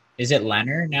is it,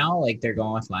 Leonard now? Like, they're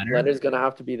going with Leonard? Leonard's going to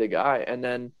have to be the guy. And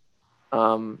then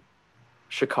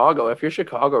Chicago, if you're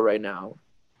Chicago right now,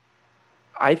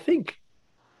 I think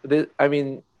this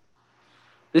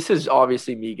is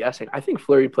obviously me guessing. I think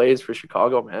Fleury plays for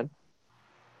Chicago, man.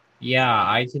 Yeah,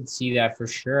 I could see that for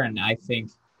sure. And I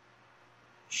think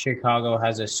Chicago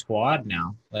has a squad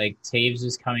now. Like, Taves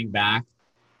is coming back.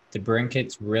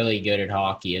 DeBrincat's really good at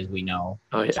hockey, as we know.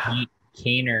 Oh, yeah.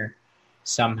 Kaner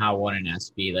somehow won an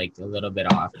SB, like a little bit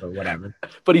off or whatever.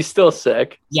 But he's still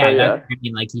sick. Yeah, so, yeah. I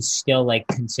mean, like, he's still like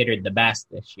considered the best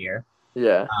this year.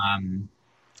 Yeah.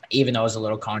 even though it was a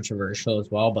little controversial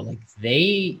as well, but like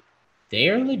they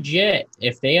are legit.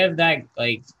 If they have that,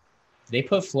 like they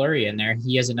put Fleury in there,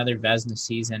 he has another Vezina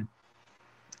season.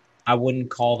 I wouldn't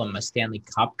call them a Stanley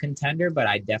Cup contender, but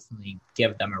I definitely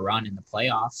give them a run in the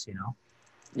playoffs, you know?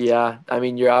 Yeah, I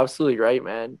mean, you're absolutely right,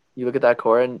 man. You look at that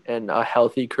core and a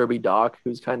healthy Kirby Doc,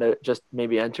 who's kind of just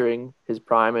maybe entering his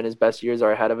prime and his best years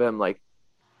are ahead of him. Like,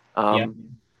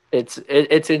 it's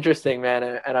interesting, man,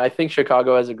 and I think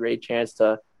Chicago has a great chance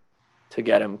to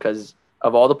get him because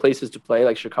of all the places to play.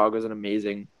 Like, Chicago is an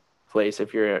amazing place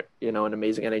if you're an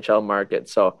amazing NHL market.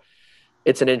 So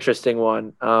it's an interesting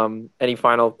one. Any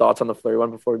final thoughts on the Fleury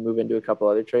one before we move into a couple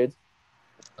other trades?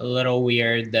 A little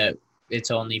weird that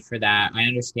it's only for that. I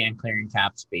understand clearing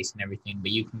cap space and everything,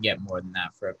 but you can get more than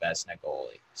that for a Vezina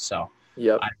goalie. So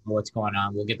yep. I don't know what's going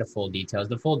on. We'll get the full details.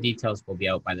 The full details will be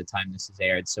out by the time this is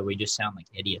aired, so we just sound like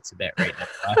idiots a bit right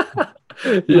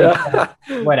now. Yeah.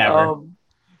 Whatever.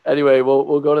 Anyway,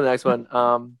 we'll go to the next one.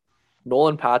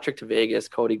 Nolan Patrick to Vegas,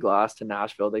 Cody Glass to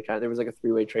Nashville. There was like a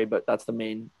three-way trade, but that's the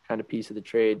main kind of piece of the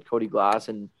trade. Cody Glass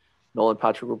and Nolan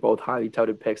Patrick were both highly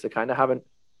touted picks that kind of haven't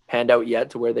panned out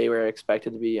yet to where they were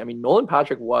expected to be. I mean, Nolan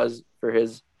Patrick was for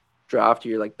his draft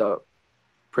year like the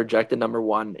projected number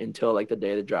one until like the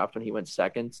day of the draft when he went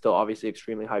second. Still obviously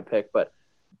extremely high pick, but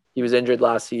he was injured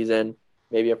last season.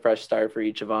 Maybe a fresh start for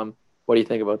each of them. What do you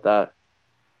think about that?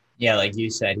 Yeah, like you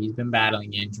said, he's been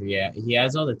battling injury. Yeah, he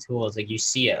has all the tools. Like you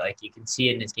see it. Like you can see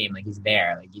it in his game. Like he's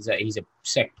there. Like he's a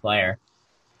sick player.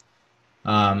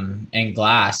 And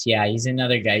Glass, yeah, he's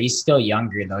another guy. He's still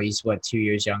younger though. He's 2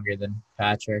 years younger than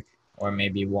Patrick, or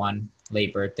maybe one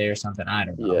late birthday or something. I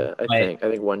don't know. Yeah, I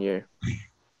think 1 year.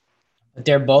 But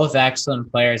they're both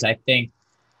excellent players. I think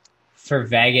for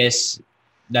Vegas,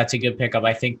 that's a good pickup.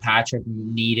 I think Patrick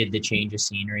needed the change of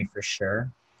scenery for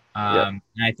sure. And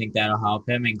I think that'll help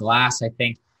him. And Glass, I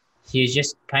think he's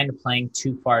just kind of playing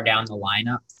too far down the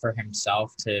lineup for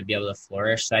himself to be able to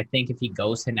flourish. So I think if he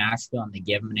goes to Nashville and they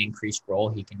give him an increased role,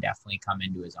 he can definitely come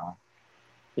into his own.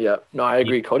 Yeah, no, I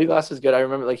agree. Cody Glass is good. I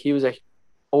remember like he was a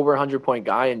over 100-point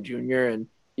guy in junior, and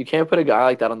you can't put a guy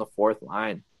like that on the fourth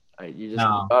line. You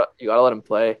gotta let him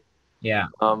play. Yeah.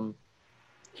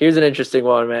 Here's an interesting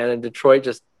one, man. And Detroit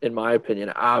just, in my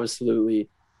opinion, absolutely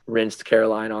rinsed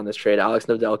Carolina on this trade. Alex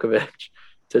Nedeljkovic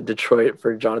to Detroit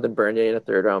for Jonathan Bernier and a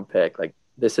third-round pick. Like,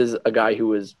 this is a guy who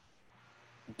was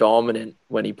dominant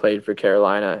when he played for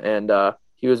Carolina, and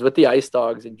he was with the Ice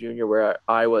Dogs in junior where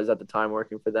I was at the time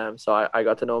working for them. So I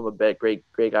got to know him a bit. Great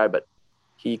guy, but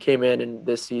he came in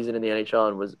this season in the NHL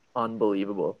and was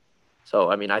unbelievable.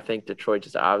 So, I mean, I think Detroit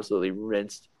just absolutely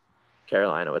rinsed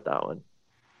Carolina with that one.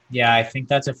 Yeah, I think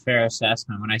that's a fair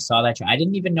assessment. When I saw that, I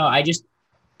didn't even know.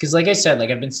 Because like I said, like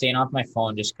I've been staying off my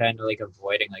phone, just kind of like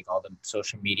avoiding like all the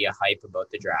social media hype about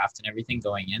the draft and everything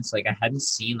going in. So like I hadn't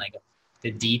seen like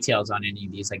the details on any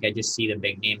of these. Like I just see the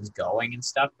big names going and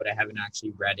stuff, but I haven't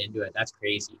actually read into it. That's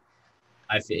crazy.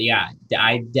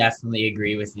 I definitely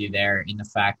agree with you there in the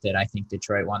fact that I think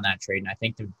Detroit won that trade, and I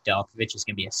think Nedeljkovic is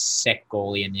going to be a sick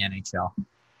goalie in the NHL.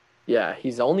 Yeah,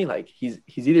 he's only like he's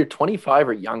either 25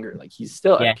 or younger. Like he's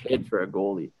still a kid for a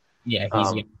goalie. Yeah,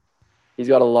 he's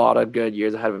got a lot of good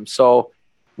years ahead of him. So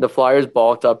the Flyers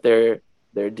bulked up their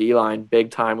D-line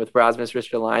big time with Rasmus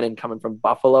Ristolainen coming from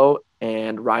Buffalo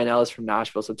and Ryan Ellis from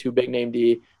Nashville. So two big name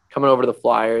D coming over to the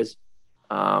Flyers.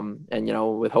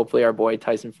 And with hopefully our boy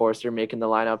Tyson Forster making the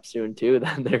lineup soon too,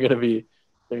 then they're gonna be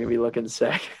looking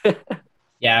sick.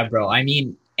 Yeah, bro. I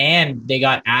mean, and they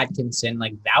got Atkinson.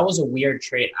 Like that was a weird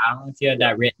trade. I don't know if you had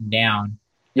that written down.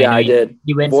 Yeah, I did.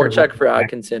 You went Voracek for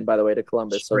Atkinson, by the way, to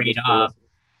Columbus. Straight up,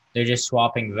 they're just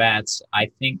swapping vets.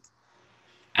 I think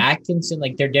Atkinson,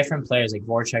 like they're different players. Like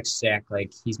Voracek's sick.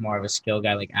 Like he's more of a skill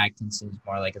guy. Like Atkinson's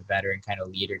more like a veteran kind of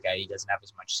leader guy. He doesn't have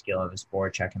as much skill as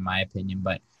Voracek, in my opinion,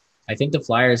 but I think the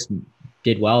Flyers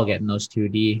did well getting those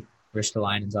 2D.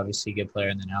 Ristolainen's obviously a good player,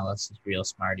 and then Ellis is real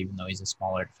smart, even though he's a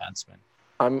smaller defenseman.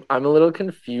 I'm a little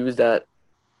confused at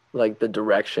like the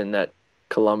direction that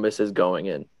Columbus is going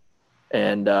in,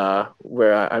 and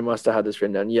where I must have had this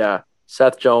written down. Yeah,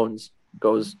 Seth Jones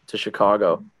goes to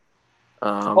Chicago.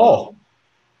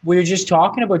 We were just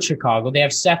talking about Chicago. They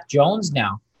have Seth Jones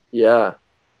now. Yeah,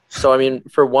 so I mean,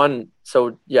 for one,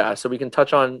 so we can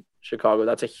touch on Chicago.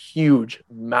 That's a huge,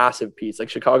 massive piece. Like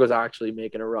Chicago's actually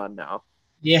making a run now.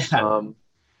 Yeah.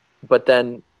 But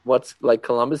then what's like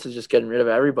Columbus is just getting rid of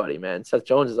everybody, man. Seth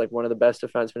Jones is like one of the best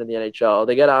defensemen in the NHL.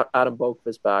 They get Adam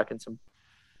Boqvist back and some,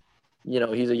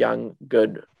 he's a young,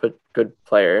 good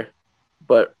player.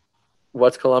 But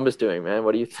what's Columbus doing, man?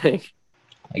 What do you think?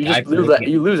 Like,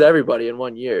 you lose everybody in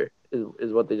 1 year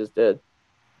is what they just did.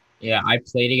 Yeah, I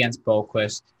played against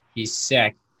Boqvist. He's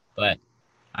sick, but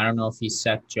I don't know if he's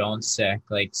Seth Jones sick.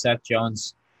 Like Seth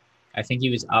Jones, I think he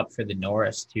was up for the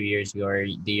Norris 2 years ago or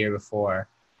the year before.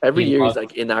 Every He year he's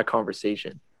logged, like in that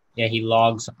conversation. yeah, he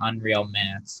logs unreal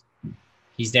minutes.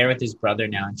 He's there with his brother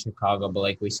now in Chicago, but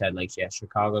like we said, like yeah,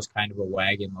 Chicago's kind of a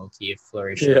wagon low key if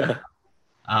Fleury shows.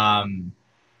 Yeah.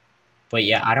 But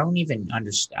yeah, I don't even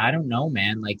understand. I don't know,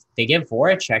 man. Like they get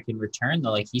Voracek in return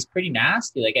though. Like he's pretty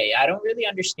nasty. Like I don't really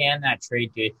understand that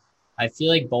trade, dude. I feel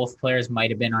like both players might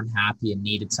have been unhappy and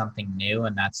needed something new,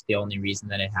 and that's the only reason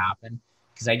that it happened.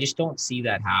 Because I just don't see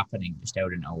that happening just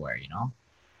out of nowhere, you know?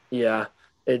 Yeah.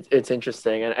 It's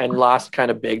interesting. And last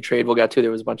kind of big trade we'll get to,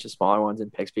 there was a bunch of smaller ones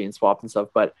and picks being swapped and stuff,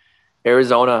 but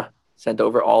Arizona sent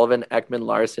over Olivan, Ekman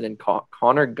Larson, and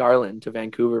Connor Garland to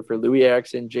Vancouver for Louis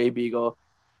Erickson, Jay Beagle,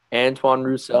 Antoine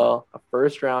Roussel, a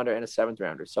first rounder, and a seventh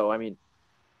rounder. So, I mean,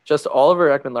 just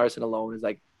Oliver Ekman Larson alone is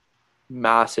like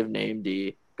massive name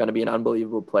D, going to be an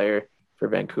unbelievable player for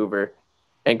Vancouver.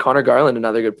 And Connor Garland,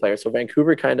 another good player. So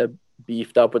Vancouver kind of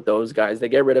beefed up with those guys. They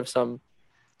get rid of some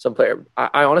player.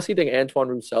 I honestly think Antoine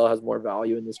Roussel has more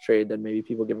value in this trade than maybe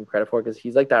people give him credit for, because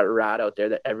he's like that rat out there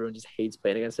that everyone just hates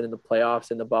playing against. And in the playoffs,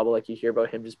 in the bubble, like you hear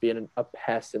about him just being a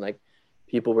pest, and like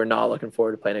people were not looking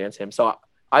forward to playing against him. So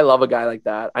I love a guy like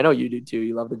that. I know you do too.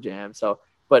 You love the Jam. So,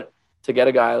 but to get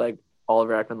a guy like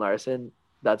Oliver Ekman Larson,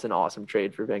 that's an awesome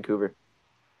trade for Vancouver.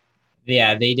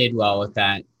 Yeah, they did well with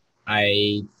that,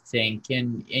 I think.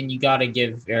 And you got to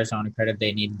give Arizona credit.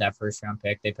 They needed that first round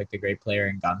pick. They picked a great player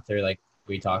in Gunther. Like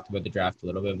we talked about the draft a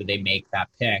little bit, but they make that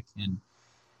pick.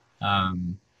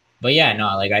 And but yeah, no,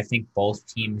 like I think both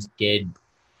teams did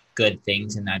good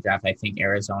things in that draft. I think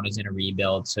Arizona's in a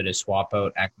rebuild, so to swap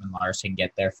out Ekman Larson,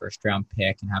 get their first round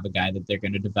pick, and have a guy that they're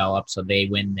going to develop, so they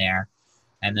win there.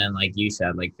 And then, like you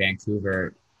said, like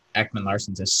Vancouver, Ekman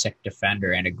Larson's a sick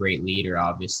defender and a great leader,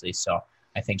 obviously. So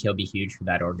I think he'll be huge for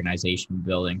that organization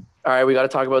building. All right, we got to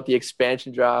talk about the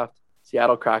expansion draft.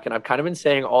 Seattle Kraken. I've kind of been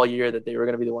saying all year that they were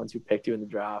going to be the ones who picked you in the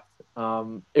draft.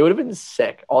 It would have been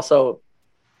sick. Also,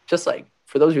 just like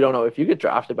for those who don't know, if you get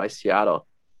drafted by Seattle,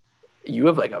 you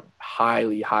have like a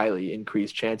highly, highly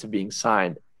increased chance of being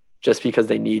signed just because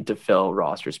they need to fill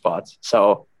roster spots.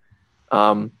 So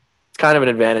it's kind of an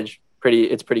advantage.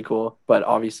 It's pretty cool. But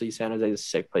obviously San Jose is a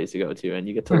sick place to go to, and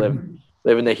you get to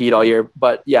live in the heat all year.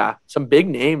 But yeah, some big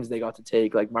names they got to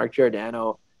take, like Mark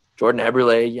Giordano, Jordan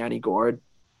Eberle, Yanni Gourde.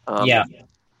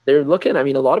 They're looking, I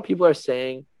mean, a lot of people are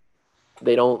saying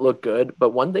they don't look good,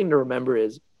 but one thing to remember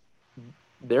is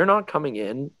they're not coming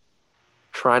in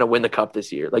trying to win the cup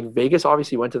this year. Like Vegas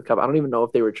obviously went to the cup. I don't even know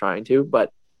if they were trying to,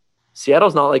 but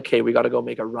Seattle's not like, hey, we got to go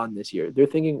make a run this year. They're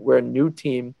thinking we're a new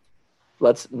team.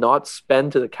 Let's not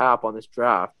spend to the cap on this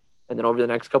draft. And then over the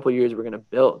next couple of years, we're going to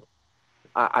build.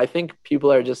 I think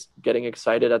people are just getting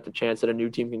excited at the chance that a new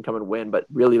team can come and win, but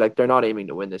really like they're not aiming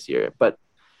to win this year. But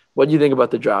what do you think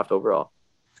about the draft overall?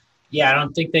 Yeah, I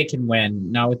don't think they can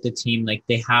win. Not with the team. Like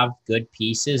they have good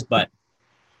pieces, but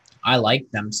I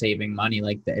like them saving money.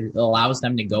 Like it allows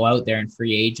them to go out there in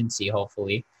free agency,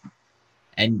 hopefully,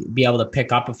 and be able to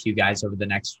pick up a few guys over the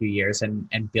next few years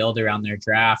and build around their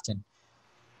draft. And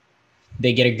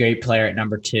they get a great player at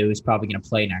number 2 who's probably going to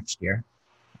play next year.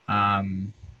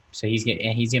 So he's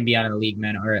gonna be on a league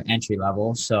man or entry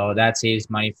level. So that saves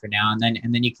money for now. And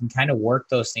then you can kind of work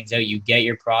those things out. You get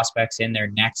your prospects in their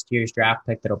next year's draft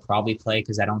pick that'll probably play,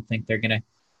 because I don't think they're gonna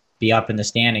be up in the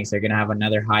standings. They're gonna have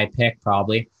another high pick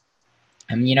probably.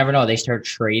 And you never know. They start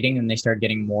trading and they start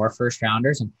getting more first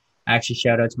rounders. And actually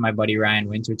shout out to my buddy Ryan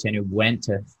Winterton, who went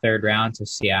to third round to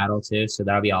Seattle too. So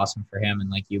that'll be awesome for him. And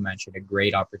like you mentioned, a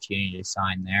great opportunity to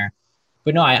sign there.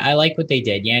 But no, I like what they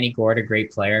did. Yanni Gourde, a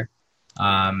great player.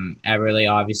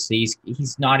 Eberle, obviously,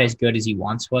 he's not as good as he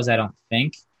once was, I don't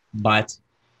think, but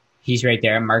he's right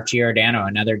there. Mark Giordano,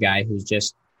 another guy who's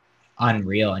just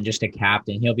unreal and just a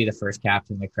captain. He'll be the first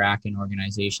captain of the Kraken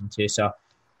organization too. So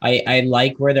I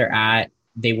like where they're at.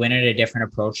 They went at a different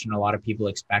approach than a lot of people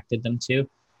expected them to.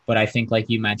 But I think, like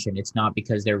you mentioned, it's not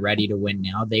because they're ready to win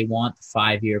now. They want the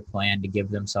 5-year plan to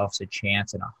give themselves a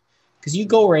chance. Because you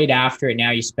go right after it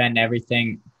now, you spend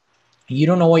everything. You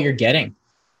don't know what you're getting.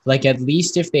 Like, at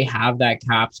least if they have that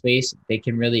cap space, they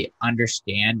can really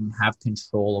understand and have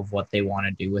control of what they want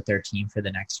to do with their team for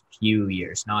the next few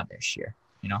years, not this year,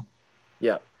 you know?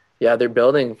 Yeah. Yeah, they're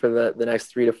building for the next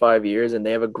 3 to 5 years, and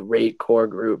they have a great core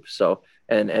group. So,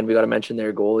 and we got to mention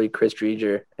their goalie, Chris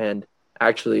Driedger. And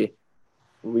actually,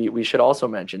 we should also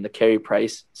mention the Carey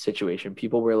Price situation.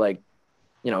 People were like,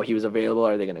 he was available.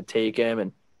 Are they going to take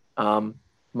him? And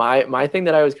my thing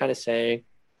that I was kind of saying,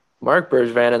 Mark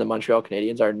Bergevin and the Montreal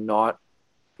Canadiens are not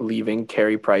leaving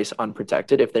Carey Price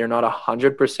unprotected if they're not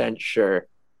 100% sure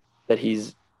that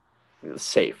he's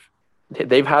safe.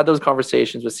 They've had those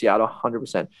conversations with Seattle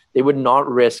 100%. They would not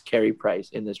risk Carey Price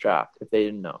in this draft if they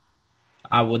didn't know.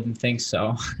 I wouldn't think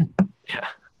so.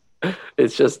 Yeah.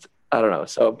 It's just, I don't know.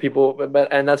 So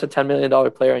and that's a $10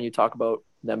 million player, and you talk about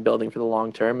them building for the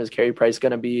long term. Is Carey Price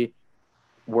going to be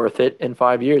worth it in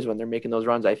 5 years when they're making those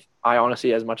runs? I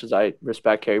honestly, as much as I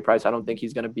respect Carey Price, I don't think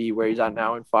he's going to be where he's at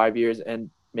now in 5 years and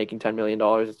making $10 million.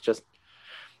 It's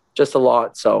just a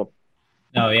lot. So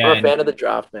I'm a fan of the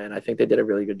draft, man. I think they did a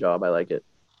really good job. I like it.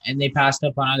 And they passed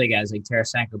up on other guys like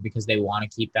Tarasenko because they want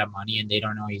to keep that money and they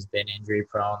don't know he's been injury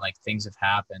prone. Like, things have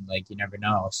happened. Like, you never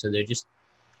know. So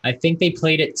I think they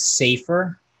played it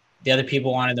safer. The other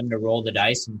people wanted them to roll the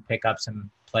dice and pick up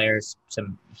some players,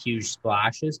 some huge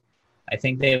splashes. I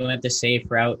think they went the safe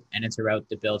route, and it's a route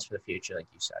that builds for the future, like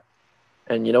you said.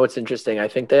 And you know what's interesting? I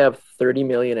think they have $30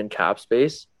 million in cap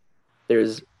space.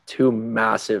 There's 2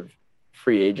 massive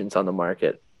free agents on the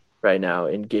market right now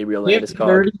in Gabriel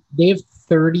Landeskog. They have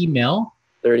 30 mil?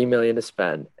 30 million to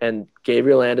spend. And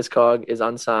Gabriel Landeskog is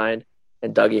unsigned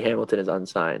and Dougie Hamilton is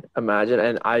unsigned. Imagine.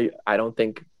 And I don't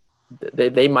think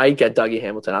they might get Dougie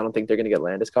Hamilton. I don't think they're going to get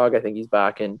Landeskog. I think he's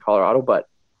back in Colorado, but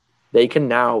they can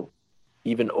now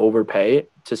even overpay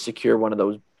to secure one of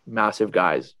those massive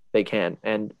guys. They can.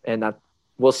 And that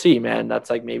we'll see, man.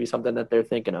 That's like maybe something that they're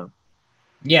thinking of.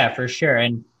 Yeah, for sure.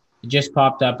 And it just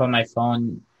popped up on my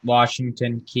phone.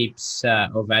 Washington keeps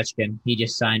Ovechkin. He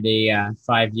just signed a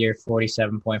 5-year,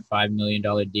 $47.5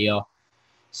 million deal.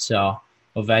 So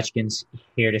Ovechkin's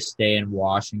here to stay in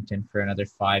Washington for another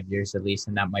 5 years at least,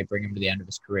 and that might bring him to the end of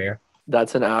his career.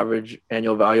 That's an average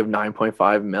annual value of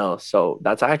 9.5 mil. So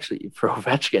that's actually, for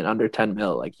Ovechkin, under 10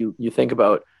 mil. Like, you think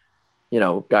about,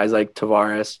 guys like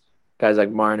Tavares, guys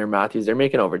like Marner, Matthews, they're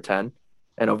making over 10.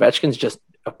 And Ovechkin's just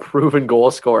a proven goal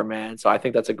scorer, man. So I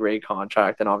think that's a great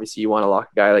contract. And obviously you want to lock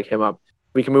a guy like him up.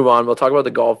 We can move on. We'll talk about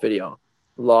the golf video.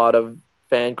 A lot of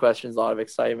fan questions, a lot of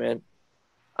excitement.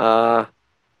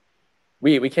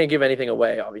 We can't give anything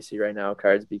away, obviously, right now,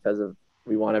 Cards, because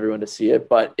we want everyone to see it.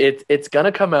 But it's going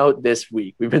to come out this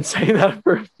week. We've been saying that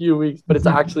for a few weeks, but it's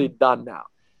actually done now.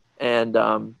 And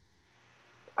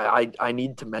I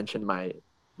need to mention my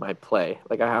play.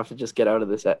 Like, I have to just get out of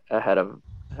this ahead of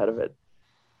it.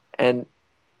 And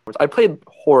I played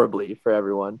horribly for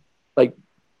everyone, like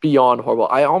beyond horrible.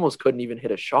 I almost couldn't even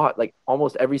hit a shot. Like,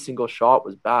 almost every single shot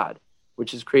was bad,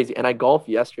 which is crazy. And I golfed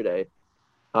yesterday,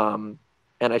 and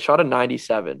I shot a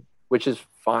 97, which is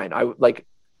fine.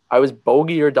 I was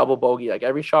bogey or double bogey. Like,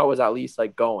 every shot was at least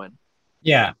like going.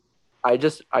 Yeah. I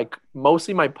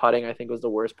mostly my putting, I think, was the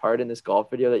worst part in this golf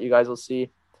video that you guys will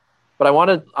see. But I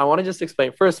want to just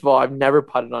explain. First of all, I've never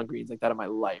putted on greens like that in my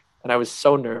life, and I was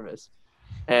so nervous.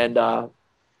 And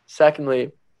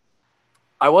secondly,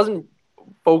 I wasn't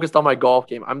focused on my golf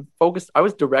game. I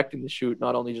was directing the shoot,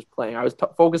 not only just playing. I was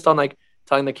focused on like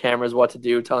telling the cameras what to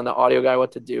do, telling the audio guy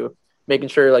what to do, making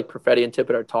sure like Perfetti and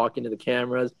Tippett are talking to the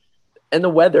cameras. And the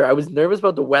weather, I was nervous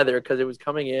about the weather because it was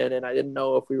coming in and I didn't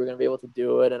know if we were going to be able to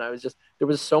do it. And there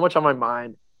was so much on my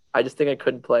mind. I just think I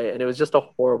couldn't play. And it was just a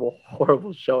horrible,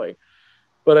 horrible showing.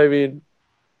 But I mean,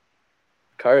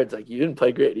 Cards, like, you didn't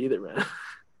play great either, man.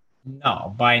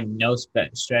 No, by no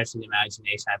stretch of the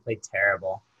imagination. I played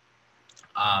terrible.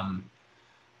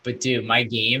 But dude, my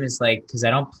game is like, because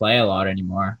I don't play a lot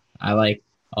anymore. I'll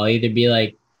either be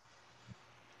like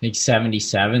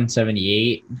 77,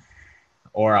 78,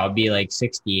 or I'll be like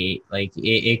 68. Like,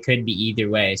 it could be either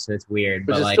way, so it's weird.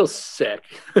 Which is like, still sick.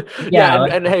 Yeah,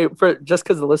 and hey, just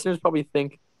because the listeners probably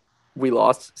think we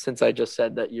lost since I just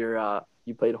said that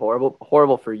you played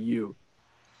horrible for you.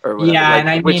 Or whatever, yeah,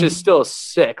 like, and which is still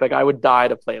sick. Like, I would die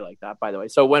to play like that, by the way.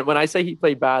 So when I say he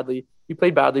played badly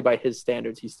by his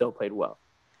standards. He still played well.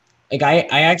 Like, I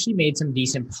actually made some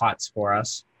decent putts for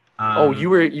us. You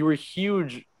were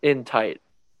huge in tight.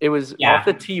 It was off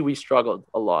the tee. We struggled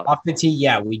a lot. Off the tee,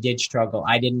 yeah, we did struggle.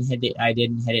 I didn't hit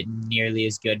it nearly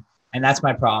as good, and that's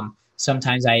my problem.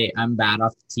 Sometimes I'm bad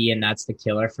off the tee, and that's the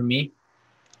killer for me.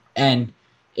 And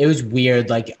it was weird,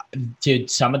 like, dude,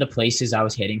 some of the places I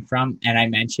was hitting from, and I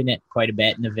mentioned it quite a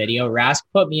bit in the video. Rask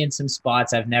put me in some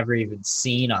spots I've never even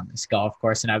seen on this golf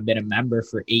course, and I've been a member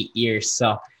for 8 years.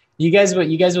 So you guys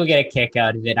will get a kick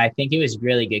out of it. I think it was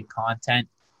really good content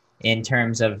in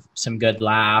terms of some good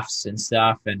laughs and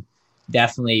stuff, and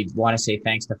definitely want to say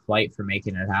thanks to Flight for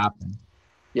making it happen.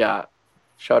 Yeah,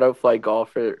 shout out Flight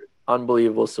Golf for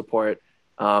unbelievable support.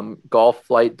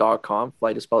 Golfflight.com.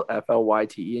 Flight is spelled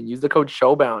FLYTE, and use the code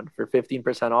SHOWBOUND for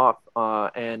 15% off.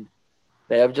 And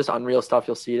they have just unreal stuff.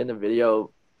 You'll see it in the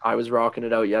video. I was rocking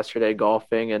it out yesterday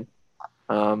golfing, and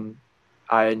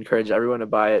I encourage everyone to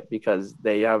buy it because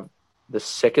they have the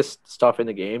sickest stuff in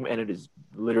the game, and it is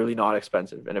literally not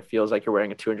expensive, and it feels like you're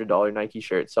wearing a $200 Nike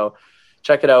shirt. So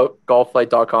check it out,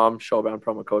 golfflight.com, Showbound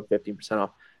promo code 15%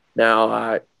 off.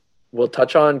 Now, we'll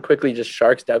touch on quickly just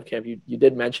Sharks Dev Camp. You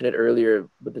did mention it earlier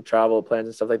with the travel plans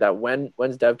and stuff like that.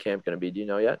 When's Dev Camp going to be? Do you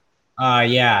know yet?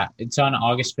 Yeah, it's on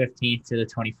August 15th to the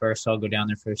 21st. So I'll go down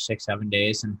there for 6-7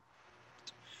 days, and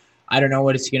I don't know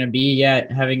what it's going to be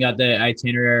yet. Haven't got the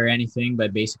itinerary or anything,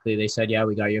 but basically they said, yeah,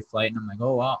 we got your flight. And I'm like,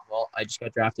 oh, wow. Well, I just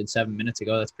got drafted 7 minutes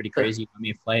ago. That's pretty crazy. You got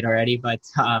me a flight already. But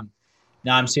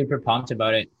no, I'm super pumped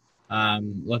about it.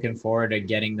 Looking forward to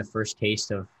getting the first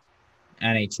taste of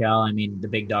NHL. I mean, the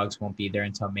big dogs won't be there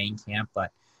until main camp,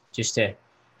 but just to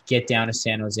get down to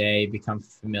San Jose, become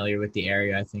familiar with the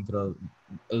area, I think it'll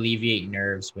alleviate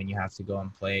nerves when you have to go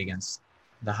and play against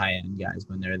the high-end guys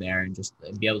when they're there, and just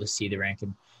be able to see the rink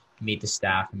and meet the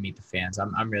staff and meet the fans.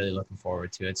 I'm really looking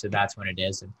forward to it. So that's when it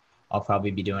is. And I'll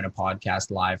probably be doing a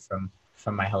podcast live from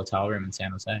my hotel room in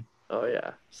San Jose. Oh,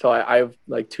 yeah. So I have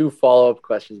like 2 follow-up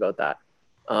questions about that.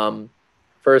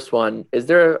 First one, is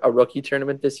there a rookie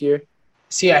tournament this year?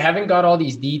 See, I haven't got all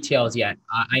these details yet.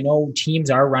 I know teams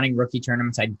are running rookie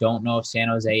tournaments. I don't know if San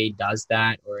Jose does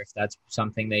that or if that's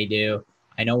something they do.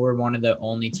 I know we're one of the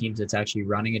only teams that's actually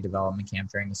running a development camp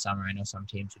during the summer. I know some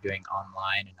teams are doing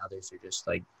online and others are just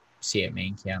like see at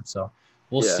main camp. So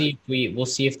we'll see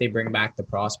if they bring back the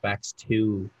prospects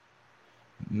to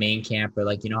main camp, or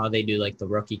like, you know how they do like the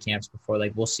rookie camps before,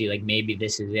 like we'll see, like maybe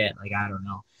this is it. Like, I don't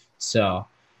know. So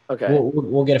okay,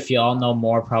 we'll get a feel. I'll know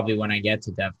more probably when I get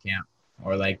to dev camp,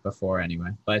 or like before anyway,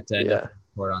 but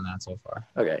report on that so far.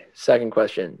 Okay. Second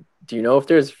question. Do you know if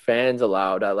there's fans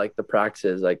allowed at like the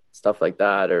practices, like stuff like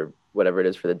that, or whatever it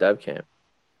is for the dev camp?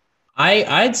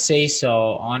 I'd say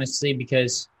so, honestly,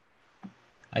 because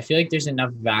I feel like there's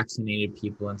enough vaccinated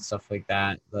people and stuff like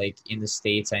that. Like in the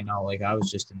States, I know, like I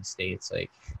was just in the States,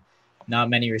 like not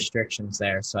many restrictions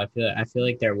there. So I feel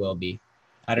like there will be.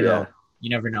 I don't know. You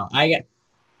never know. I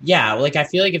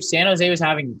feel like if San Jose was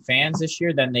having fans this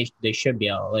year, then they should be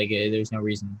able. Like there's no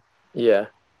reason. Yeah.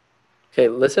 Okay,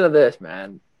 listen to this,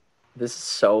 man. This is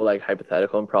so like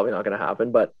hypothetical and probably not going to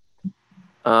happen, but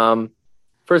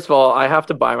first of all, I have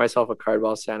to buy myself a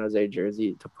Cardwell San Jose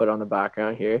jersey to put on the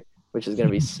background here, which is going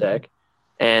to be sick.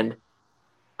 And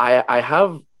I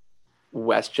have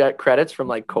WestJet credits from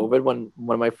like COVID when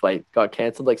one of my flights got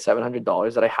canceled, like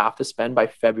 $700 that I have to spend by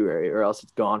February or else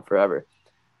it's gone forever.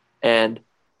 And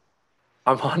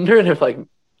I'm wondering if like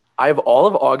I have all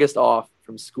of August off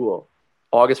from school.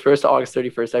 August 1st to August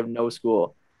 31st, I have no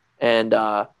school. And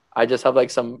I just have like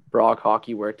some Brock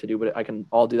hockey work to do, but I can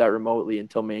all do that remotely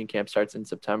until main camp starts in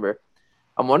September.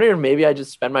 I'm wondering if maybe I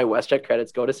just spend my WestJet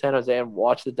credits, go to San Jose and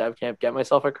watch the dev camp, get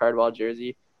myself a Cardwell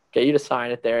jersey, get you to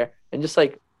sign it there. And just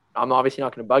like, I'm obviously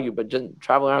not going to bug you, but just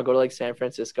travel around, go to like San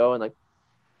Francisco. And like,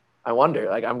 I wonder,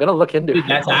 like, I'm going to look into it.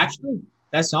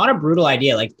 That's not a brutal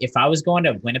idea. Like if I was going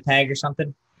to Winnipeg or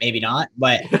something, maybe not,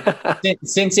 but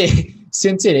since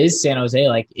it is San Jose,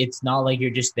 like it's not like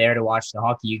you're just there to watch the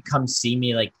hockey. You come see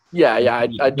me, like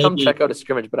I'd come check out a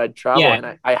scrimmage, but I'd travel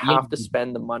and I have to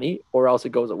spend the money or else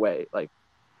it goes away. Like,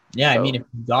 I mean, if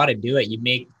you got to do it,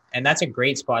 and that's a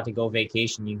great spot to go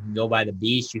vacation. You can go by the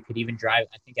beach. You could even drive.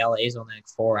 I think LA is only like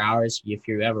 4 hours if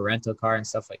you have a rental car and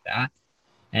stuff like that.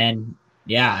 And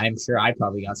yeah, I'm sure I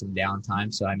probably got some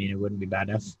downtime. So I mean, it wouldn't be bad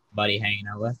to have a buddy hanging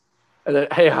out with. And then,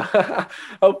 hey,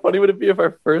 how funny would it be if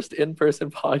our first in-person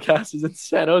podcast is in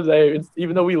San Jose?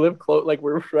 Even though we live close, like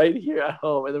we're right here at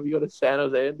home, and then we go to San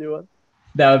Jose and do one.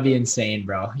 That would be insane,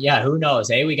 bro. Yeah, who knows?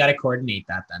 Hey, we got to coordinate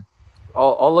that then.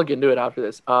 I'll look into it after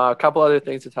this. A couple other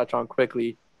things to touch on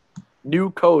quickly. New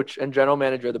coach and general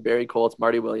manager of the Barrie Colts,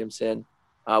 Marty Williamson.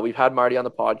 We've had Marty on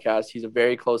the podcast. He's a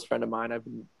very close friend of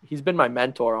mine. He's been my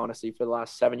mentor, honestly, for the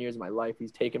last 7 years of my life.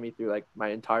 He's taken me through like my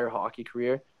entire hockey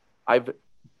career. I've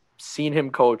seen him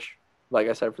coach, like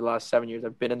I said, for the last 7 years.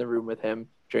 I've been in the room with him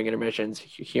during intermissions,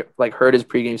 like heard his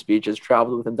pregame speeches,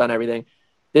 traveled with him, done everything.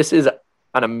 This is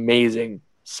an amazing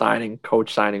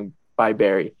coach signing by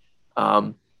Barrie.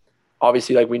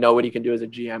 Obviously, like we know what he can do as a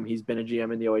GM. He's been a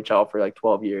GM in the OHL for like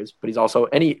 12 years, but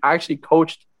he actually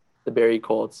coached the Barrie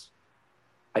Colts,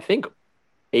 I think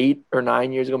 8 or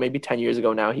 9 years ago, maybe 10 years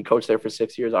ago now. He coached there for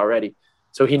 6 years already.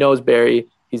 So he knows Barrie.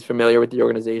 He's familiar with the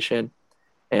organization.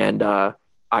 And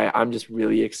I'm just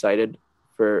really excited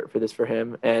for this for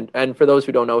him. And for those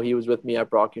who don't know, he was with me at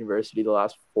Brock University the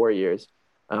last 4 years,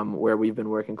 where we've been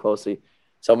working closely.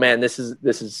 So man, this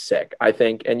is sick, I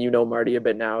think. And you know Marty a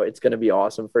bit now. It's going to be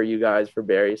awesome for you guys, for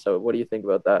Barrie. So what do you think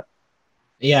about that?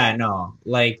 Yeah, no,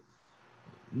 like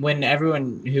when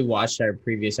everyone who watched our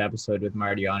previous episode with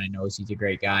Marty on it knows he's a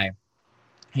great guy.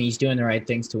 He's doing the right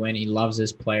things to win. He loves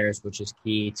his players, which is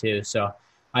key too. So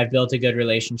I've built a good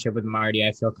relationship with Marty.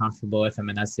 I feel comfortable with him,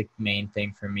 and that's the main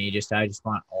thing for me. I just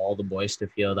want all the boys to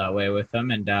feel that way with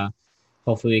him, and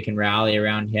hopefully we can rally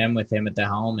around him with him at the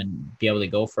helm and be able to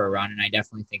go for a run. And I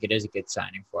definitely think it is a good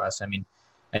signing for us. I mean,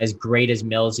 as great as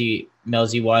Millsy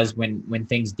was when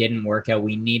things didn't work out,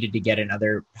 we needed to get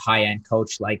another high-end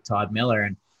coach like Todd Miller,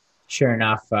 and sure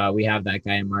enough, we have that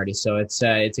guy in Marty. So it's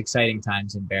exciting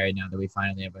times in Barrie now that we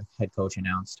finally have a head coach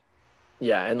announced.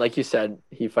 Yeah, and like you said,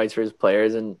 he fights for his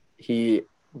players, and he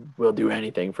will do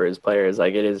anything for his players.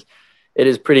 Like it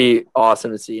is pretty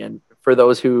awesome to see. And for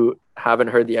those who haven't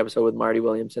heard the episode with Marty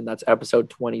Williamson, that's episode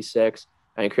 26.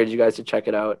 I encourage you guys to check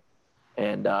it out,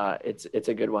 and it's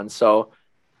a good one. So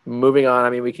moving on,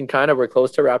 I mean, we're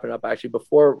close to wrapping up. Actually,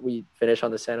 before we finish on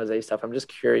the San Jose stuff, I'm just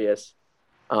curious.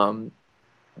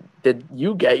 Did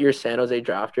you get your San Jose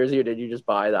draft jersey, or did you just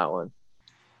buy that one?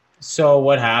 So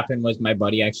what happened was my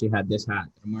buddy actually had this hat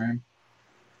that I'm wearing.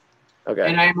 Okay.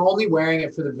 And I'm only wearing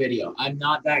it for the video. I'm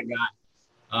not that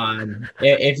guy.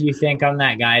 If you think I'm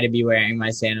that guy to be wearing my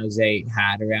San Jose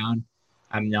hat around,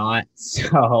 I'm not.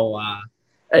 So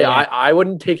hey, yeah. I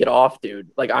wouldn't take it off, dude.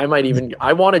 Like I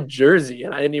want a jersey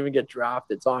and I didn't even get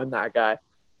drafted, so I'm that guy.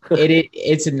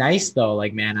 It's nice though.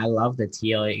 Like, man, I love the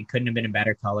teal. It couldn't have been in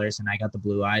better colors, and I got the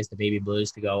blue eyes, the baby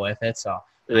blues to go with it. So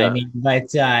yeah. I mean,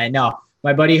 but no.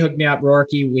 My buddy hooked me up,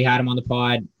 Rourke. We had him on the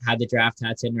pod, had the draft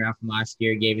hat sitting around from last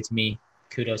year, gave it to me.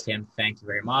 Kudos to him. Thank you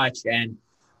very much. And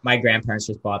my grandparents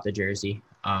just bought the jersey.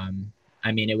 I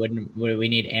mean, we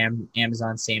need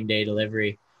Amazon same day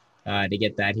delivery to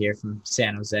get that here from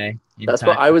San Jose. That's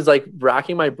what I was like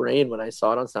racking my brain when I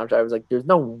saw it on Snapchat. I was like, there's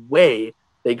no way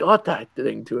they got that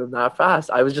thing to him that fast.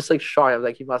 I was just like shocked. I was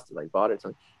like, he must have like bought it or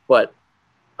something. But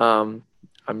I'm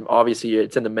obviously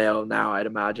it's in the mail now. I'd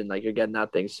imagine like you're getting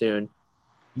that thing soon.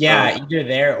 Yeah, either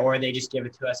there or they just give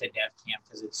it to us at Dev Camp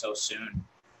because it's so soon.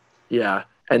 Yeah,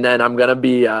 and then I'm gonna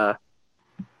be you're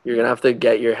gonna have to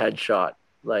get your headshot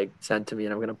like sent to me,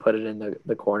 and I'm gonna put it in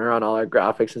the corner on all our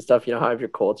graphics and stuff. You know how I have your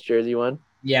Colts jersey one?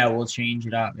 Yeah, we'll change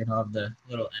it up. It'll have the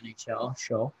little NHL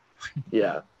show.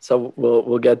 Yeah, so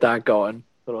we'll get that going.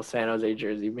 Little San Jose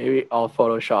jersey. Maybe I'll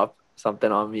Photoshop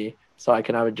something on me so I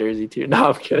can have a jersey too. No,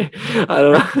 I'm kidding. I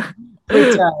don't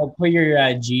know. Put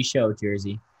your G Show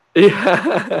jersey.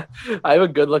 Yeah, I have a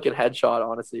good looking headshot,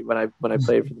 honestly, when I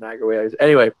played for the Niagara Whalers.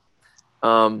 Anyway,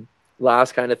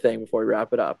 last kind of thing before we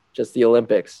wrap it up, just the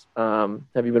Olympics. Have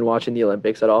you been watching the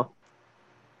Olympics at all?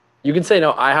 You can say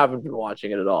no, I haven't been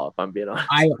watching it at all, if I'm being honest.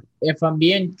 If I'm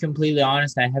being completely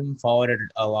honest, I haven't followed it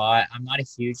a lot. I'm not a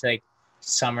huge like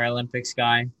Summer Olympics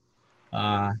guy.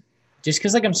 Just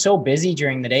because like I'm so busy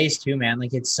during the days too, man.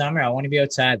 Like it's summer, I want to be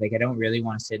outside. Like I don't really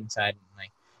want to sit inside and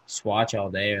like just watch all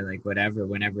day or like whatever,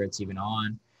 whenever it's even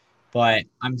on. But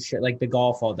I'm sure like the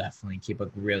golf I'll definitely keep a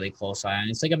really close eye on.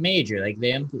 It's like a major. Like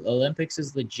the Olympics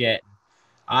is legit.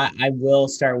 I will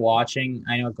start watching.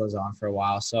 I know it goes on for a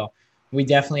while, so we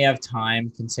definitely have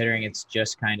time considering it's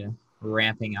just kind of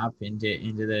ramping up into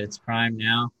its prime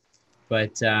now.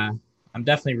 But I'm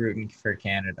definitely rooting for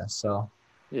Canada. So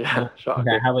yeah, shocker.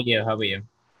 Okay, how about you?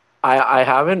 I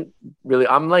haven't really.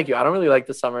 I'm like you. I don't really like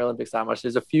the Summer Olympics that much.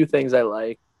 There's a few things I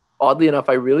like. Oddly enough,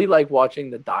 I really like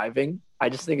watching the diving. I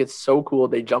just think it's so cool.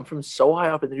 They jump from so high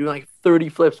up and they do like 30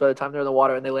 flips by the time they're in the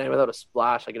water and they land without a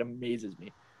splash. Like it amazes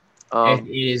me. It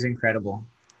is incredible.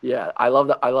 Yeah, I love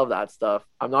that. I love that stuff.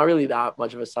 I'm not really that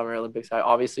much of a Summer Olympics guy.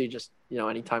 Obviously, just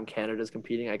anytime Canada's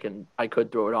competing, I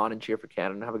could throw it on and cheer for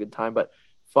Canada and have a good time. But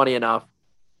funny enough,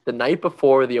 the night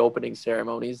before the opening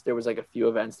ceremonies, there was like a few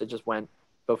events that just went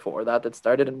before that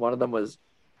started, and one of them was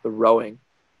the rowing.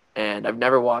 And I've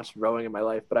never watched rowing in my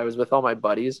life, but I was with all my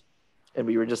buddies and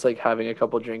we were just like having a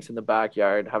couple drinks in the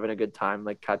backyard, having a good time,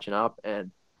 like catching up,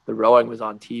 and the rowing was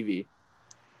on TV.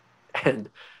 And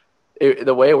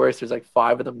the way it works, there's like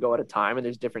 5 of them go at a time and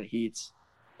there's different heats.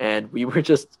 And we were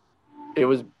just, it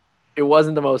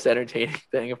wasn't the most entertaining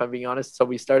thing, if I'm being honest. So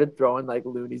we started throwing like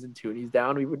loonies and toonies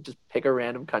down. We would just pick a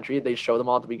random country. They show them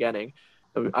all at the beginning.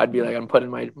 I'd be like, I'm putting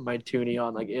my toonie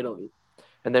on like Italy.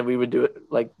 And then we would do it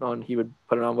like he would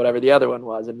put it on whatever the other one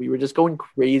was. And we were just going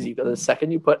crazy. But the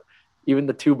second you put even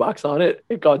the $2 on it,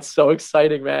 it got so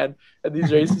exciting, man. And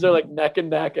these races are like neck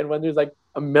and neck. And when there's like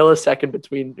a millisecond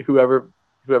between whoever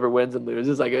wins and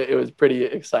loses, like it was pretty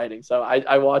exciting. So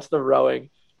I watched the rowing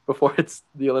before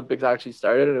the Olympics actually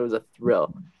started, and it was a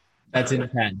thrill. That's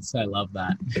intense. I love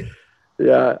that.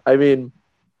 Yeah. I mean,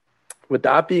 with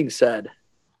that being said,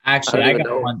 actually,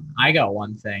 I got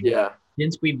one thing. Yeah.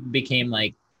 Since we became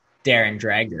like Darren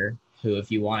Drager, who,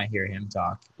 if you want to hear him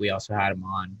talk, we also had him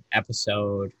on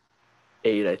episode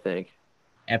 8, I think.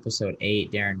 episode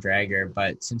 8, Darren Drager.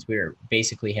 But since we were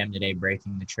basically him today,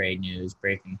 breaking the trade news,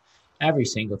 breaking every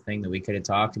single thing that we could have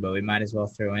talked about, we might as well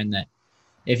throw in that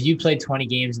if you played 20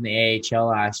 games in the AHL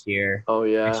last year, Oh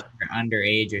yeah. if you're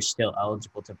underage, you're still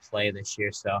eligible to play this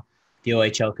year. So the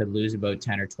OHL could lose about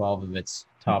 10 or 12 of its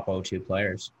top O2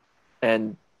 players.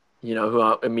 And you know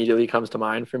who immediately comes to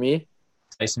mind for me?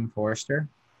 Tyson Forster.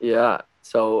 Yeah.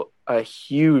 So a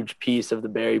huge piece of the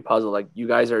Barrie puzzle. Like, you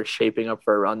guys are shaping up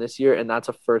for a run this year, and that's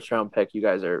a first round pick. You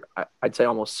guys are, I'd say,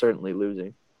 almost certainly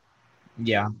losing.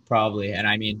 Yeah, probably. And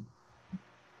I mean,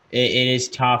 it is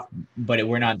tough, but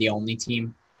we're not the only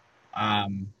team.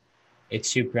 It's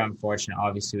super unfortunate.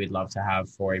 Obviously, we'd love to have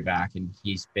Forey back, and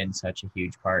he's been such a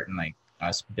huge part in like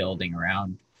us building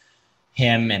around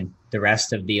him and the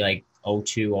rest of the like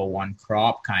 02, 01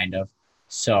 crop kind of.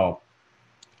 So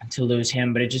to lose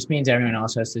him, but it just means everyone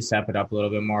else has to step it up a little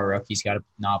bit more. Rookies got to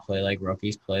not play like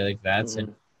rookies, play like vets.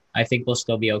 And I think we'll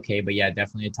still be okay. But yeah,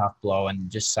 definitely a tough blow and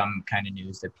just some kind of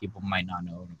news that people might not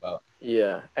know about.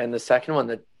 Yeah. And the second one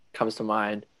that comes to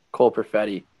mind, Cole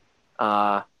Perfetti.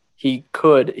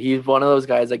 He's one of those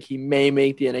guys, like, he may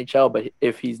make the NHL, but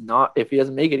if he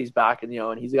doesn't make it, he's back in the O,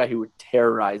 and he's the guy who would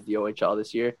terrorize the OHL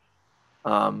this year.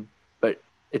 But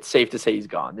it's safe to say he's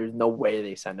gone. There's no way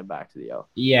they send him back to the O.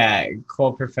 Yeah,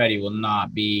 Cole Perfetti will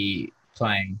not be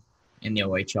playing in the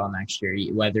OHL next year,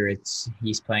 whether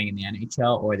he's playing in the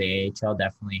NHL or the AHL.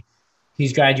 Definitely,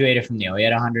 he's graduated from the O. He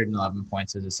had 111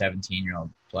 points as a 17-year-old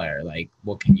player. Like,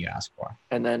 what can you ask for?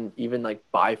 And then even like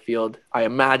Byfield, I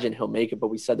imagine he'll make it, but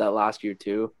we said that last year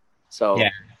too. So yeah,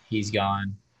 he's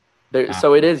gone.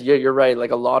 So it is. You're right.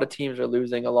 Like, a lot of teams are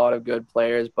losing a lot of good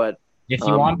players, but if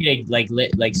you want me to like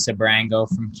Sabrango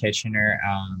from Kitchener,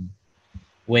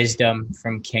 Wisdom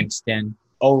from Kingston,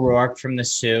 O'Rourke from the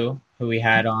Sioux, who we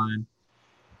had on.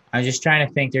 I'm just trying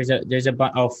to think. There's a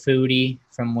Foodie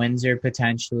from Windsor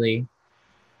potentially.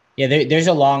 Yeah, there's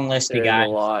a long list of guys. A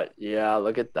lot. Yeah,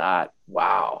 look at that.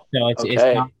 Wow. So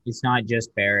it's not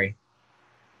just Barrie.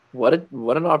 What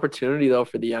an opportunity though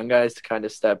for the young guys to kind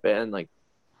of step in. Like,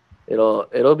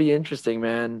 it'll be interesting,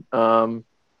 man.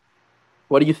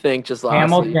 What do you think? Just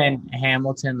lastly,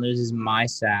 Hamilton loses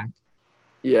Mysak.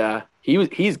 Yeah,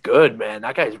 he's good, man.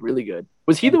 That guy's really good.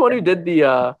 Was he the one who did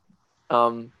the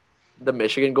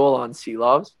Michigan goal on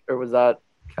Seelovs, or was that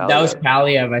Kaliev? That was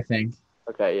Kaliev, I think.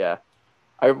 Okay, yeah.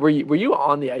 Were you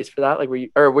on the ice for that? Like,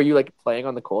 were you like playing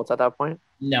on the Colts at that point?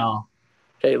 No.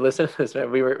 Okay, listen to this,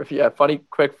 man. Funny,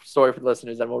 quick story for the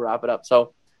listeners, then we'll wrap it up.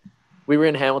 So, we were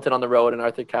in Hamilton on the road, and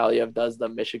Arthur Kaliev does the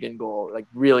Michigan goal like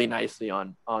really nicely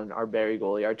on our Barrie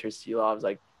goalie, Artur Seelovs.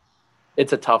 Like,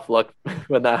 it's a tough look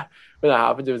when that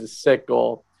happens. It was a sick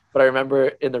goal. But I remember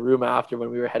in the room after,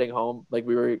 when we were heading home, like,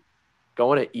 we were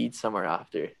going to eat somewhere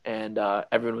after, and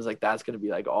everyone was like, "That's gonna be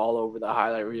like all over the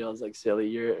highlight reels." Like, silly,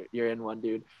 you're in one,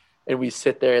 dude. And we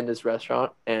sit there in this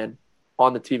restaurant, and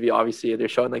on the TV, obviously, they're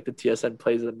showing like the TSN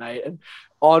plays of the night, and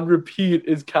on repeat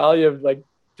is Kaliev like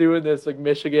doing this like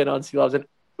Michigan on Seelovs, and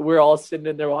we're all sitting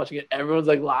in there watching it. Everyone's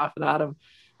like laughing at him.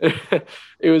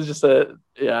 It was just a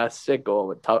sick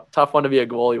goal, but tough one to be a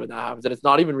goalie when that happens, and it's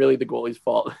not even really the goalie's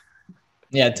fault.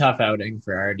 Yeah, tough outing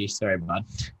for Artie. Sorry, bud.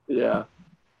 Yeah,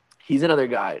 he's another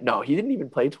guy. No, he didn't even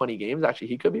play 20 games. Actually,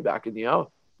 he could be back in the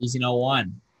O. He's in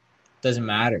 01. Doesn't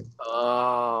matter.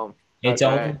 Oh, it's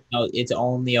okay. it's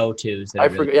only O2s. I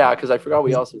forgot. Yeah, because I forgot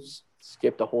we also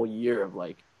skipped a whole year of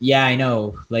like. Yeah, I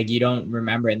know. Like, you don't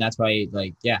remember, and that's why,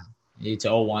 like, yeah, it's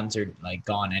 01s are like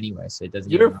gone anyway, so it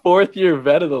doesn't. You're fourth year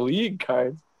vet of the league,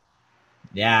 Cards.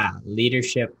 Yeah,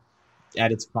 leadership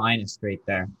at its finest, right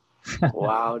there.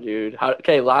 Wow, dude.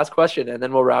 Okay, last question, and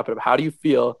then we'll wrap it up. How do you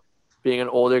feel being an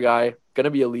older guy, going to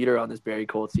be a leader on this Barrie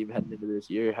Colts team heading into this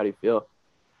year? How do you feel?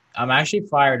 I'm actually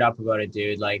fired up about it,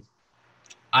 dude. Like,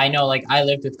 I know, like, I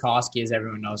lived with Koski, as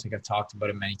everyone knows. Like, I've talked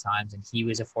about him many times, and he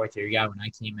was a fourth-year guy when I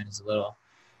came in as a little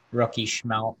rookie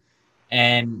schmelt.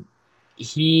 And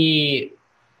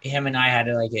him and I had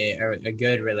like a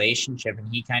good relationship, and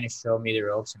he kind of showed me the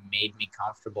ropes and made me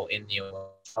comfortable in the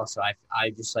OHL. So I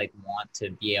just like want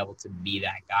to be able to be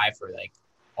that guy for like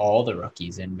all the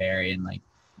rookies in Barrie, and like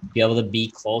be able to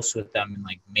be close with them and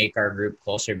like make our group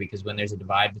closer, because when there's a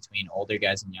divide between older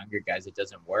guys and younger guys, it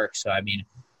doesn't work. So I mean,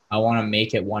 I want to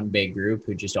make it one big group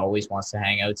who just always wants to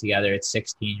hang out together. It's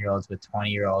 16-year-olds with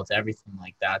 20-year-olds, everything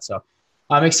like that. So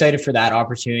I'm excited for that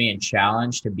opportunity and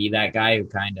challenge to be that guy who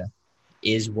kind of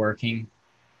is working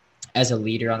as a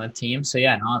leader on the team. So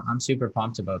yeah, no, I'm super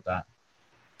pumped about that.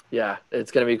 Yeah,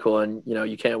 it's going to be cool. And, you know,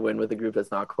 you can't win with a group that's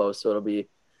not close. So it'll be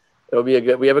a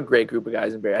good, we have a great group of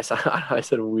guys in Barrie. I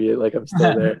said we, like I'm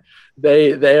still there.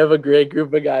 They have a great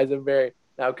group of guys in Barrie.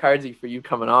 Now, Cardsy, for you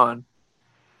coming on,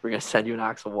 We're going to send you an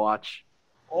Axel watch.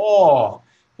 Oh,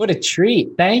 what a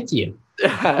treat. Thank you. For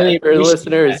the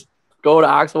listeners, go to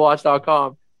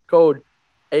axelwatch.com, code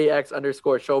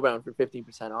AX_showbound for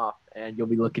 15% off, and you'll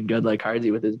be looking good like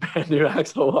Hardsey with his brand new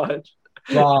Axel watch.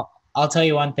 Well, I'll tell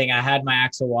you one thing. I had my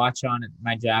Axel watch on at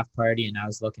my draft party, and I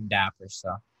was looking dapper.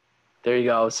 So there you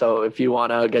go. So if you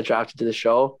want to get drafted to the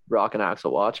show, rock an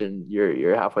Axel watch, and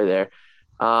you're halfway there.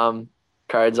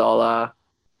 Cards, I'll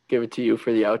give it to you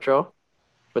for the outro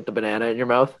with the banana in your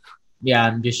mouth. Yeah,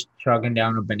 I'm just chugging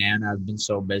down a banana. I've been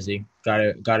so busy.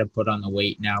 Gotta put on the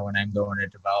weight now when I'm going to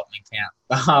development camp.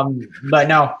 But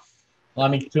no,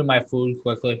 let me chew my food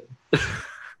quickly.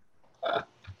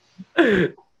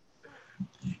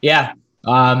 Yeah.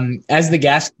 As the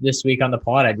guest this week on the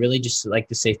pod, I'd really just like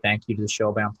to say thank you to the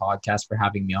Showbound podcast for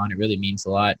having me on. It really means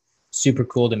a lot. Super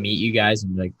cool to meet you guys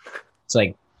and it's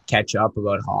like catch up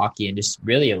about hockey and just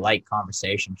really a light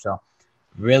conversation. So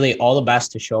really all the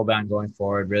best to Showbound going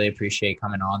forward. Really appreciate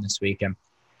coming on this week, and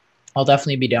I'll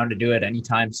definitely be down to do it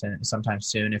anytime sometime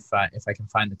soon if I can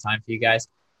find the time for you guys.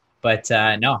 But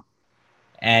no.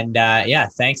 And yeah,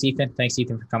 thanks Ethan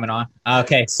for coming on.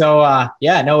 Okay, so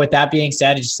with that being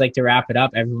said, I'd just like to wrap it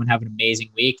up. Everyone have an amazing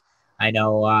week. I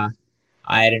know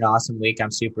I had an awesome week.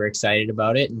 I'm super excited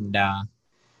about it,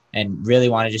 and really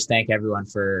want to just thank everyone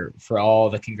for all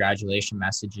the congratulation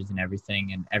messages and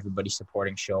everything, and everybody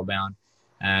supporting Showbound.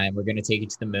 And we're going to take it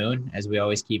to the moon, as we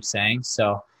always keep saying.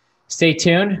 So stay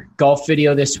tuned. Golf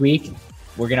video this week.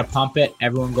 We're going to pump it.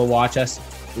 Everyone go watch us.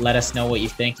 Let us know what you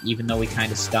think, even though we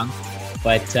kind of stunk.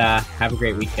 But have a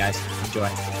great week, guys. Enjoy.